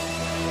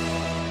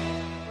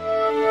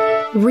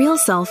 Real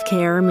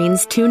self-care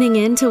means tuning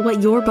in to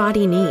what your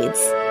body needs.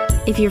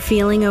 If you're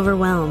feeling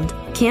overwhelmed,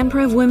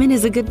 CanPrev Women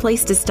is a good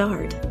place to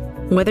start.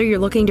 Whether you're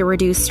looking to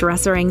reduce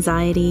stress or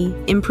anxiety,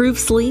 improve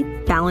sleep,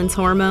 balance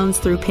hormones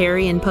through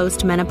peri and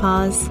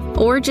post-menopause,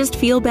 or just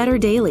feel better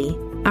daily,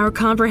 our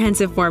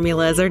comprehensive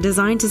formulas are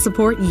designed to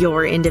support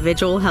your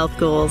individual health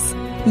goals.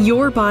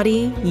 Your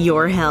body,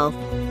 your health.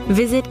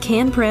 Visit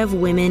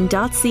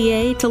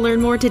canprevwomen.ca to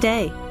learn more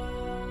today.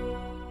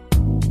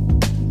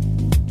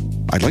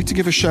 I'd like to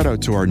give a shout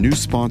out to our new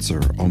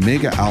sponsor,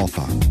 Omega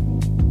Alpha.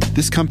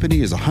 This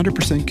company is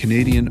 100%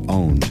 Canadian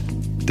owned.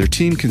 Their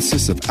team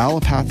consists of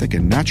allopathic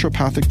and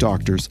naturopathic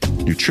doctors,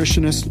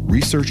 nutritionists,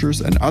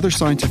 researchers, and other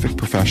scientific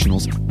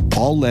professionals,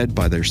 all led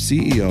by their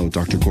CEO,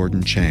 Dr.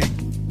 Gordon Chang.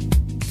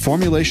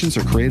 Formulations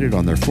are created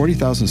on their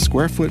 40,000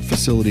 square foot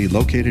facility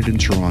located in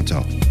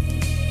Toronto.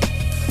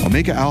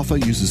 Omega Alpha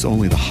uses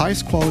only the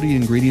highest quality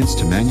ingredients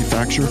to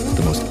manufacture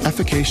the most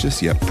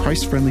efficacious yet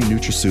price-friendly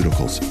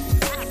nutraceuticals.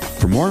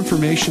 For more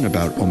information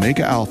about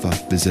Omega Alpha,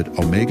 visit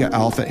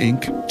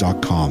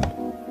omegaalphainc.com.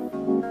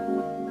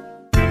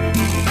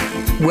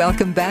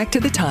 Welcome back to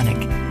The Tonic.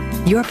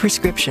 your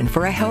prescription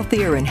for a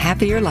healthier and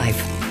happier life.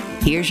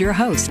 Here's your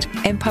host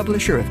and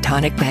publisher of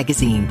Tonic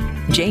Magazine,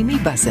 Jamie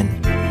Busson.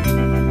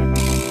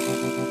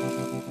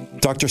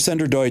 Dr.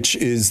 Sender Deutsch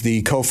is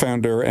the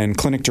co-founder and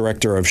clinic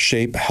director of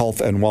Shape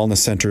Health and Wellness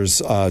Centers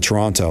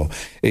Toronto,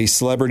 a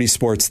celebrity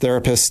sports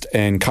therapist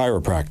and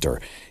chiropractor.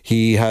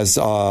 He has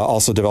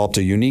also developed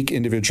a unique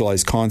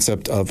individualized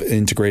concept of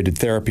integrated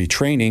therapy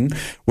training,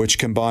 which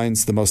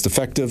combines the most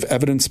effective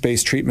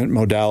evidence-based treatment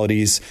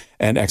modalities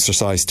and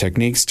exercise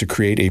techniques to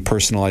create a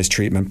personalized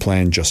treatment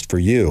plan just for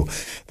you.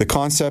 The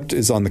concept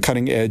is on the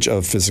cutting edge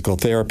of physical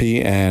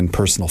therapy and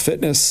personal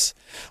fitness.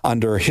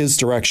 Under his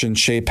direction,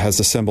 Shape has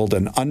assembled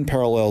an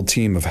unparalleled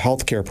team of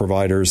healthcare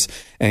providers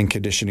and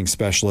conditioning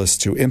specialists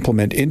to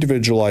implement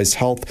individualized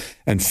health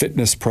and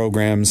fitness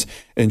programs,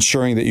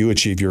 ensuring that you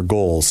achieve your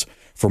goals.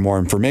 For more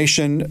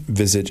information,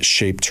 visit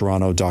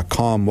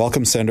shapetoronto.com.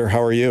 Welcome, Sender.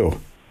 How are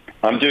you?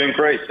 I'm doing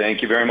great.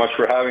 Thank you very much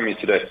for having me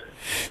today.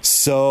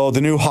 So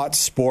the new hot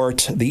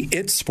sport, the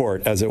it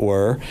sport, as it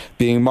were,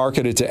 being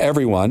marketed to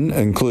everyone,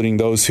 including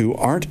those who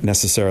aren't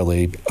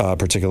necessarily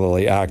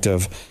particularly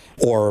active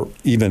or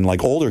even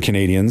like older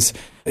Canadians,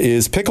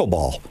 is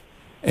pickleball.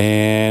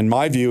 And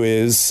my view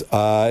is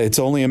it's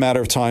only a matter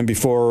of time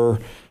before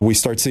we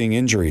start seeing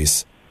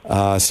injuries.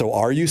 So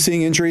are you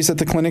seeing injuries at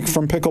the clinic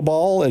from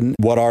pickleball? And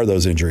what are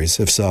those injuries,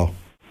 if so?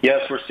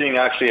 Yes, we're seeing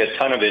actually a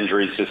ton of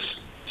injuries.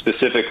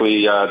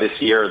 Specifically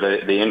this year,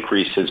 the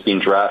increase has been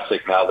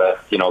drastic now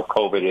that,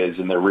 COVID is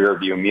in the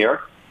rearview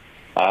mirror.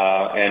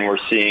 And we're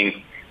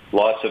seeing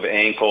lots of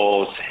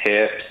ankles,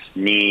 hips,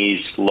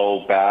 knees,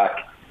 low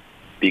back,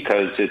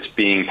 because it's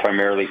being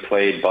primarily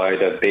played by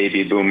the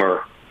baby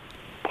boomer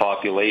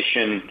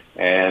population,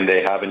 and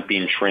they haven't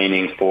been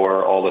training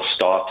for all the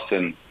stops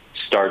and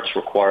starts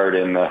required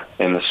in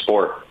the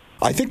sport.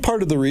 I think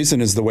part of the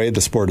reason is the way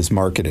the sport is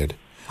marketed.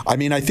 I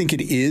mean, I think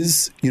it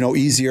is,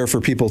 easier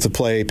for people to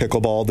play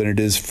pickleball than it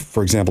is,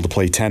 for example, to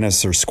play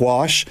tennis or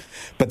squash.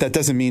 But that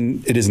doesn't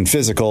mean it isn't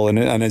physical. And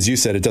as you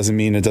said, it doesn't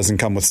mean it doesn't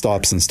come with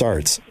stops and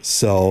starts.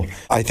 So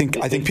I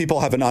think people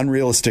have an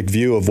unrealistic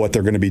view of what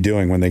they're going to be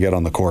doing when they get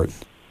on the court.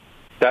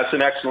 That's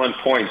an excellent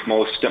point.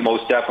 Most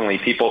definitely.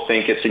 People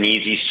think it's an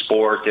easy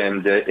sport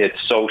and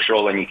it's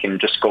social and you can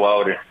just go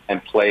out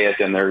and play it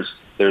and there's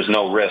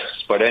no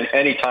risks. But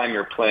any time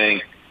you're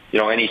playing,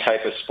 any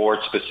type of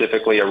sport,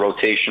 specifically a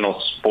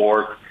rotational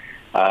sport,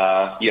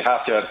 you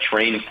have to have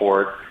trained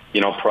for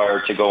it, prior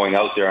to going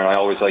out there. And I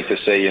always like to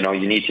say,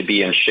 you need to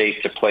be in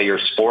shape to play your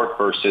sport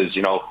versus,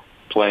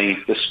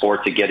 playing the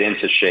sport to get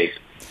into shape.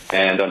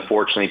 And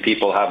unfortunately,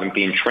 people haven't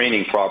been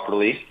training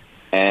properly,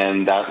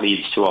 and that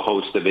leads to a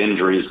host of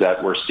injuries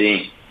that we're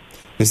seeing.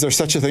 Is there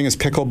such a thing as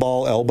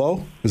pickleball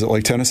elbow? Is it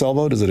like tennis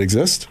elbow? Does it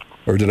exist?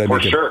 Or did I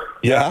make it? For sure.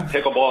 Yeah.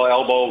 Pickleball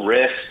elbow,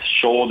 wrist,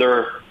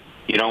 shoulder.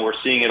 We're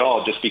seeing it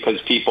all just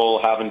because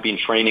people haven't been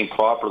training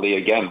properly,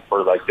 again,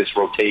 for like this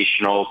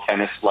rotational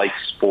tennis-like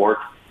sport.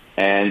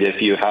 And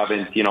if you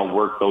haven't,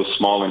 worked those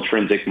small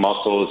intrinsic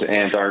muscles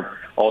and are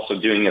also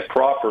doing it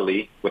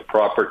properly with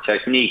proper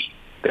technique,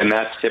 then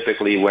that's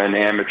typically when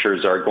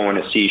amateurs are going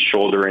to see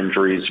shoulder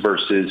injuries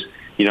versus,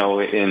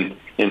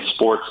 in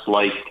sports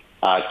like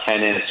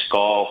tennis,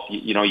 golf,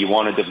 you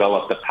want to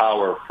develop the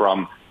power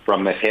from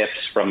the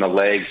hips, from the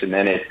legs, and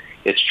then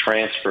it's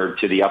transferred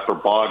to the upper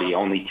body.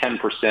 Only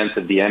 10%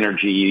 of the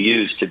energy you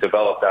use to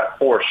develop that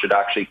force should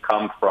actually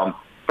come from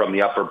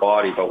the upper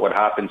body. But what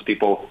happens,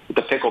 people with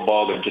the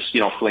pickleball, they're just,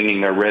 flinging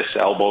their wrists,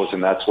 elbows,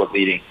 and that's what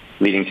leading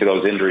to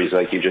those injuries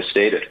like you just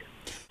stated.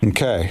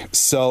 Okay.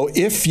 So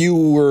if you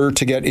were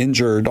to get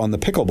injured on the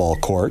pickleball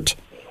court,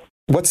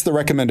 what's the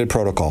recommended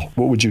protocol?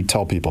 What would you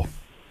tell people?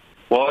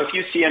 Well, if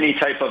you see any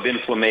type of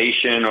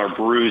inflammation or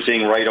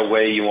bruising right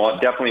away, you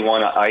definitely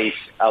want to ice,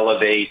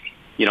 elevate,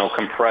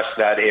 compress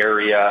that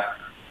area,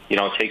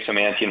 take some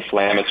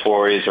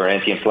anti-inflammatories or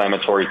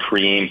anti-inflammatory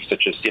creams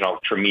such as,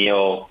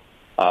 Trameal,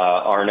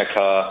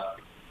 Arnica,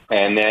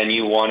 and then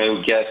you want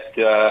to get,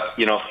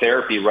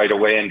 therapy right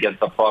away and get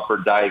the proper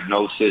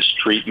diagnosis,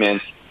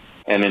 treatment,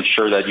 and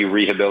ensure that you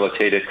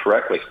rehabilitate it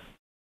correctly.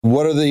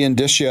 What are the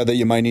indicia that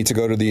you might need to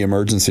go to the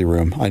emergency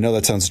room? I know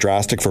that sounds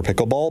drastic for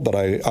pickleball, but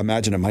I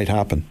imagine it might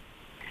happen.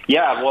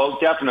 Yeah, well,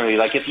 definitely.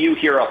 Like if you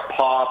hear a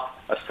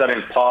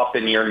sudden pop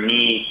in your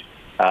knee,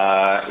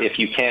 if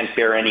you can't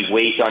bear any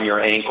weight on your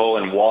ankle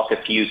and walk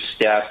a few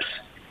steps,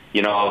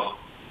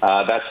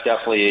 that's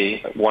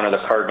definitely one of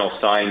the cardinal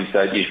signs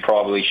that you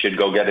probably should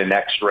go get an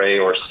X-ray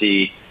or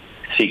seek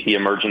the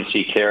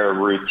emergency care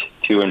route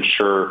to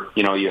ensure,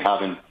 you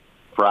haven't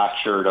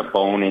fractured a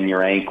bone in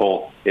your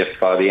ankle if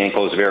the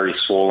ankle is very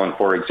swollen,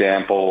 for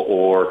example,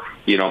 or,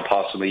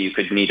 possibly you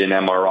could need an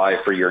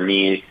MRI for your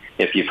knee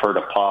if you've heard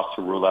a pop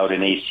to rule out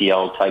an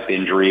ACL type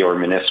injury or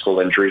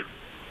meniscal injury.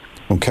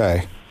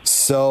 Okay.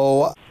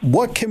 So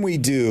what can we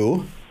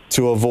do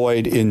to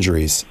avoid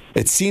injuries?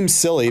 It seems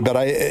silly, but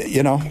if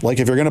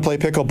you're going to play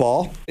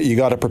pickleball, you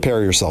got to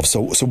prepare yourself.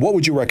 So what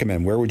would you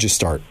recommend? Where would you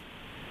start?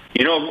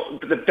 You know,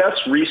 the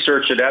best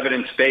research and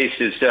evidence-based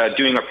is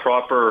doing a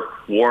proper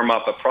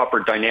warm-up, a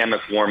proper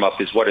dynamic warm-up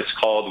is what it's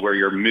called, where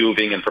you're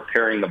moving and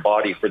preparing the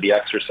body for the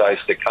exercise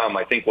to come.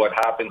 I think what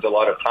happens a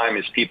lot of time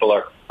is people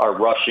are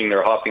rushing,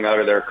 they're hopping out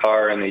of their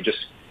car, and they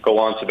just go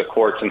onto the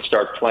courts and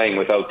start playing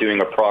without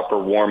doing a proper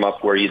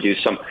warm-up where you do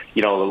some,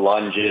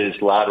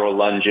 lunges, lateral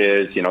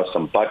lunges,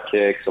 some butt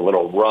kicks, a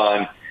little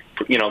run,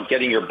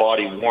 getting your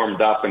body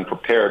warmed up and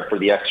prepared for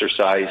the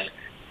exercise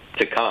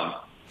to come,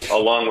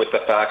 along with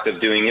the fact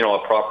of doing, a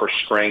proper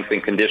strength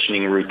and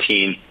conditioning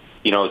routine,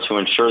 to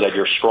ensure that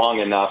you're strong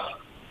enough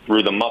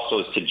through the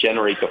muscles to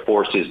generate the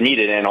forces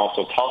needed and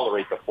also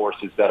tolerate the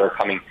forces that are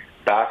coming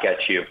back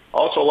at you.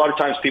 Also, a lot of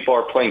times people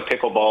are playing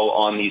pickleball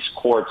on these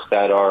courts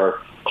that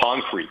are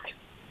concrete,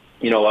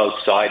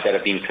 outside, that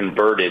have been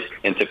converted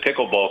into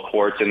pickleball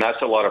courts, and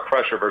that's a lot of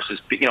pressure versus,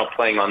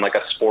 playing on like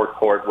a sport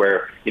court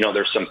where,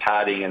 there's some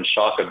padding and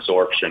shock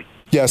absorption.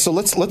 Yeah, so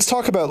let's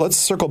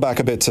circle back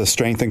a bit to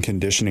strength and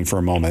conditioning for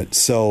a moment.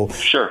 So,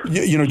 sure.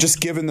 Just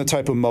given the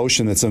type of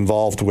motion that's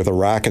involved with a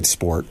racket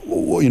sport,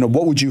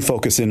 what would you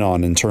focus in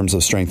on in terms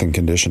of strength and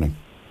conditioning?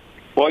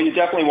 Well, you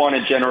definitely want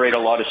to generate a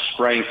lot of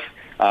strength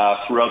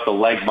throughout the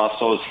leg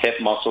muscles,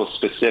 hip muscles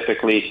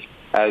specifically.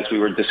 As we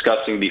were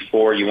discussing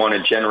before, you want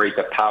to generate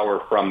the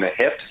power from the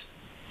hips.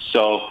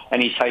 So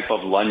any type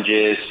of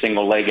lunges,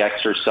 single leg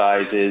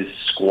exercises,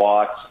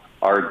 squats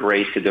are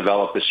great to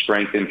develop the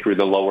strength in through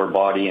the lower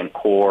body and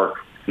core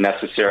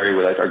necessary,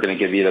 that are going to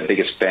give you the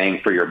biggest bang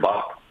for your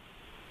buck.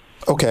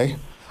 Okay.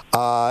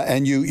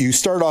 And you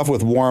start off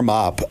with warm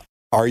up.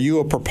 Are you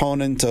a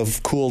proponent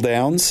of cool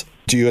downs?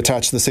 Do you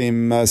attach the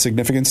same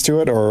significance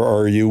to it? Or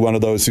are you one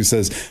of those who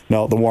says,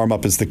 no, the warm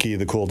up is the key,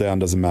 the cool down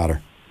doesn't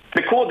matter?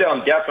 The cool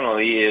down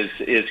definitely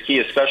is key,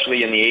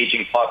 especially in the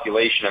aging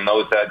population and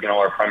those that,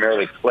 are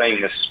primarily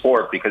playing this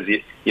sport, because,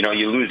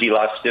 you lose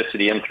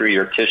elasticity in through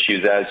your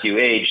tissues as you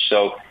age.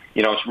 So,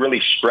 it's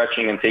really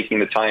stretching and taking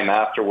the time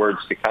afterwards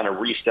to kind of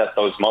reset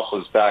those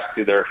muscles back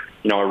to their,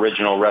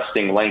 original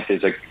resting length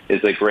is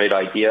a great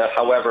idea.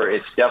 However,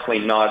 it's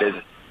definitely not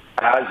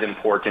as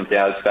important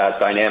as that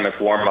dynamic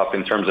warm-up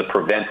in terms of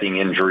preventing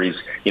injuries,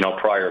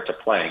 prior to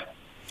playing.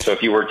 So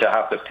if you were to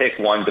have to pick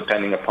one,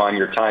 depending upon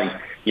your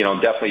time,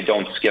 definitely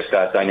don't skip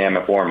that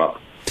dynamic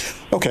warm-up.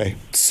 Okay.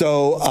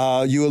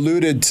 So you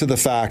alluded to the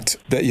fact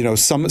that,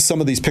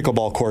 some of these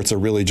pickleball courts are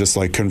really just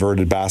like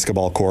converted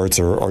basketball courts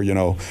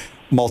or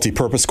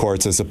multi-purpose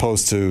courts as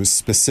opposed to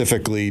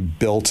specifically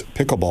built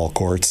pickleball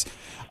courts.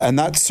 And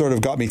that sort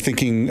of got me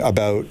thinking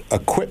about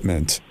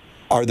equipment.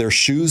 Are there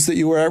shoes that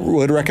you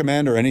would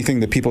recommend or anything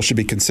that people should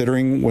be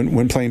considering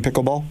when playing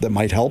pickleball that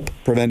might help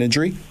prevent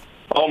injury?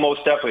 Oh,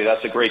 most definitely.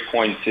 That's a great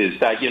point, is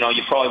that, you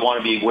probably want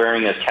to be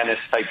wearing a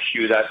tennis-type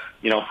shoe that,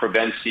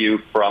 prevents you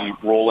from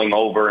rolling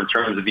over in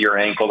terms of your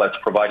ankle, that's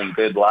providing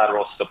good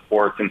lateral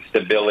support and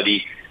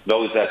stability.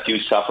 Those that do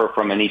suffer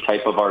from any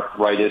type of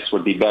arthritis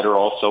would be better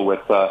also with,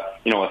 a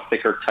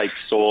thicker type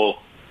sole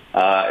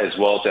as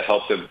well to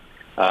help to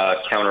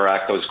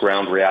counteract those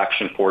ground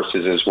reaction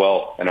forces as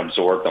well and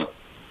absorb them.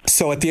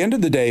 So at the end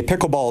of the day,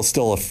 pickleball is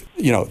still,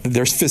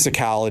 there's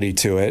physicality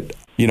to it.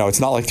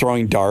 It's not like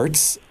throwing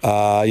darts.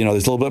 There's a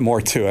little bit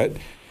more to it.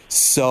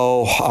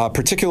 So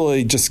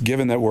particularly just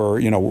given that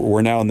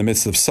we're now in the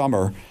midst of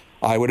summer,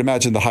 I would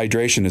imagine the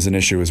hydration is an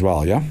issue as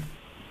well, yeah?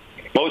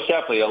 Most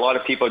definitely. A lot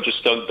of people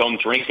just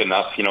don't drink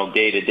enough,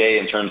 day to day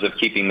in terms of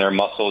keeping their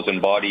muscles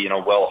and body,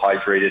 well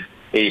hydrated.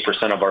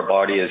 80% of our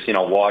body is,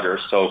 water.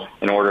 So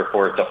in order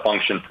for it to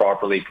function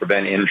properly,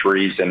 prevent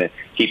injuries and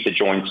keep the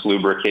joints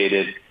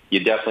lubricated, you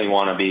definitely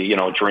want to be,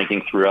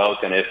 drinking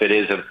throughout. And if it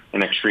is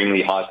an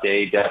extremely hot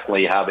day,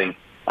 definitely having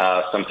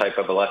some type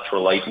of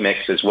electrolyte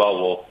mix as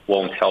well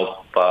won't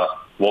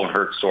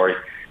hurt,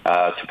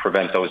 to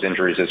prevent those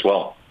injuries as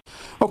well.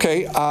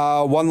 Okay,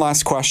 one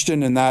last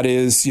question, and that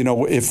is,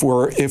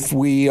 if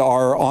we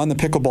are on the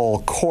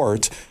pickleball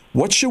court,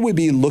 what should we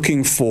be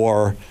looking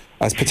for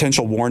as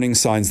potential warning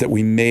signs that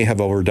we may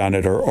have overdone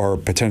it or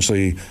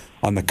potentially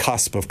on the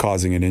cusp of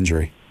causing an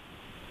injury?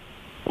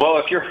 Well,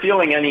 if you're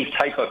feeling any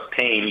type of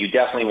pain, you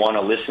definitely want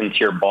to listen to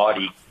your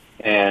body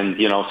and,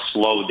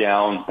 slow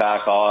down,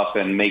 back off,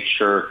 and make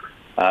sure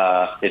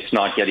it's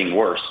not getting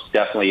worse.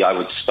 Definitely, I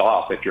would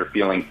stop if you're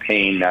feeling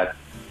pain that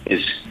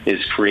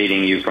is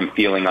creating you from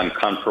feeling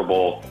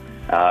uncomfortable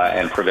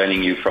and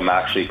preventing you from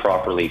actually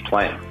properly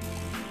playing.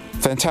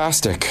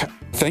 Fantastic.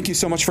 Thank you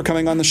so much for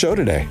coming on the show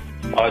today.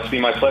 It's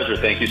been my pleasure.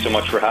 Thank you so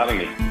much for having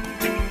me.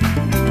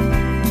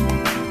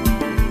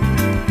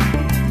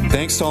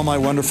 Thanks to all my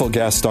wonderful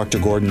guests, Dr.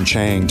 Gordon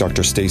Chang,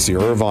 Dr. Stacy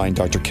Irvine,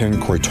 Dr. Ken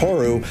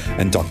Croitoru,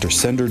 and Dr.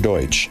 Sender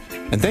Deutsch.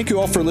 And thank you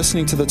all for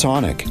listening to The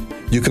Tonic.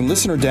 You can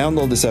listen or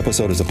download this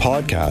episode as a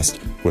podcast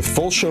with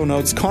full show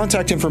notes,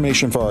 contact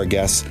information for our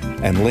guests,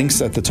 and links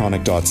at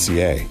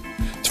thetonic.ca.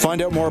 To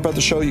find out more about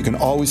the show, you can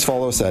always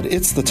follow us at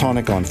It's The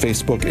Tonic on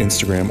Facebook,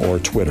 Instagram, or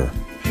Twitter.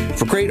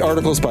 For great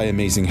articles by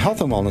amazing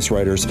health and wellness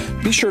writers,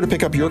 be sure to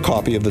pick up your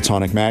copy of the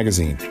Tonic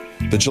Magazine.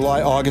 The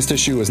July-August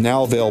issue is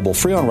now available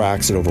free on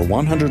racks at over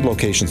 100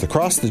 locations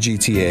across the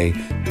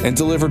GTA and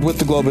delivered with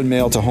the Globe and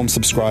Mail to home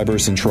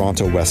subscribers in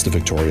Toronto west of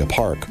Victoria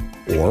Park.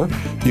 Or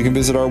you can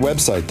visit our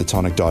website,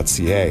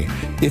 thetonic.ca.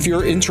 If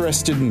you're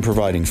interested in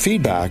providing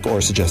feedback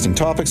or suggesting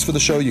topics for the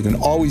show, you can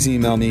always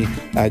email me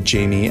at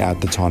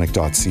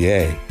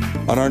jamie@thetonic.ca.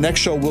 On our next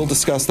show, we'll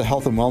discuss the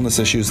health and wellness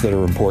issues that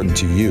are important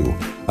to you.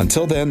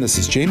 Until then, this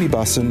is Jamie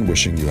Busson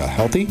wishing you a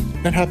healthy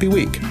and happy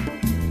week.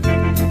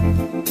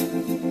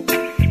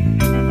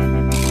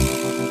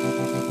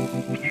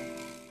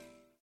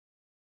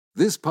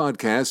 This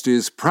podcast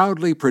is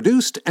proudly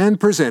produced and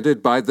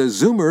presented by the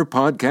Zoomer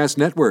Podcast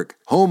Network,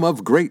 home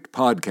of great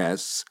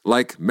podcasts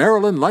like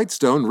Marilyn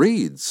Lightstone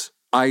Reads,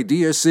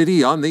 Idea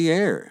City on the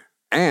Air,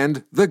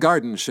 and The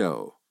Garden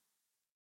Show.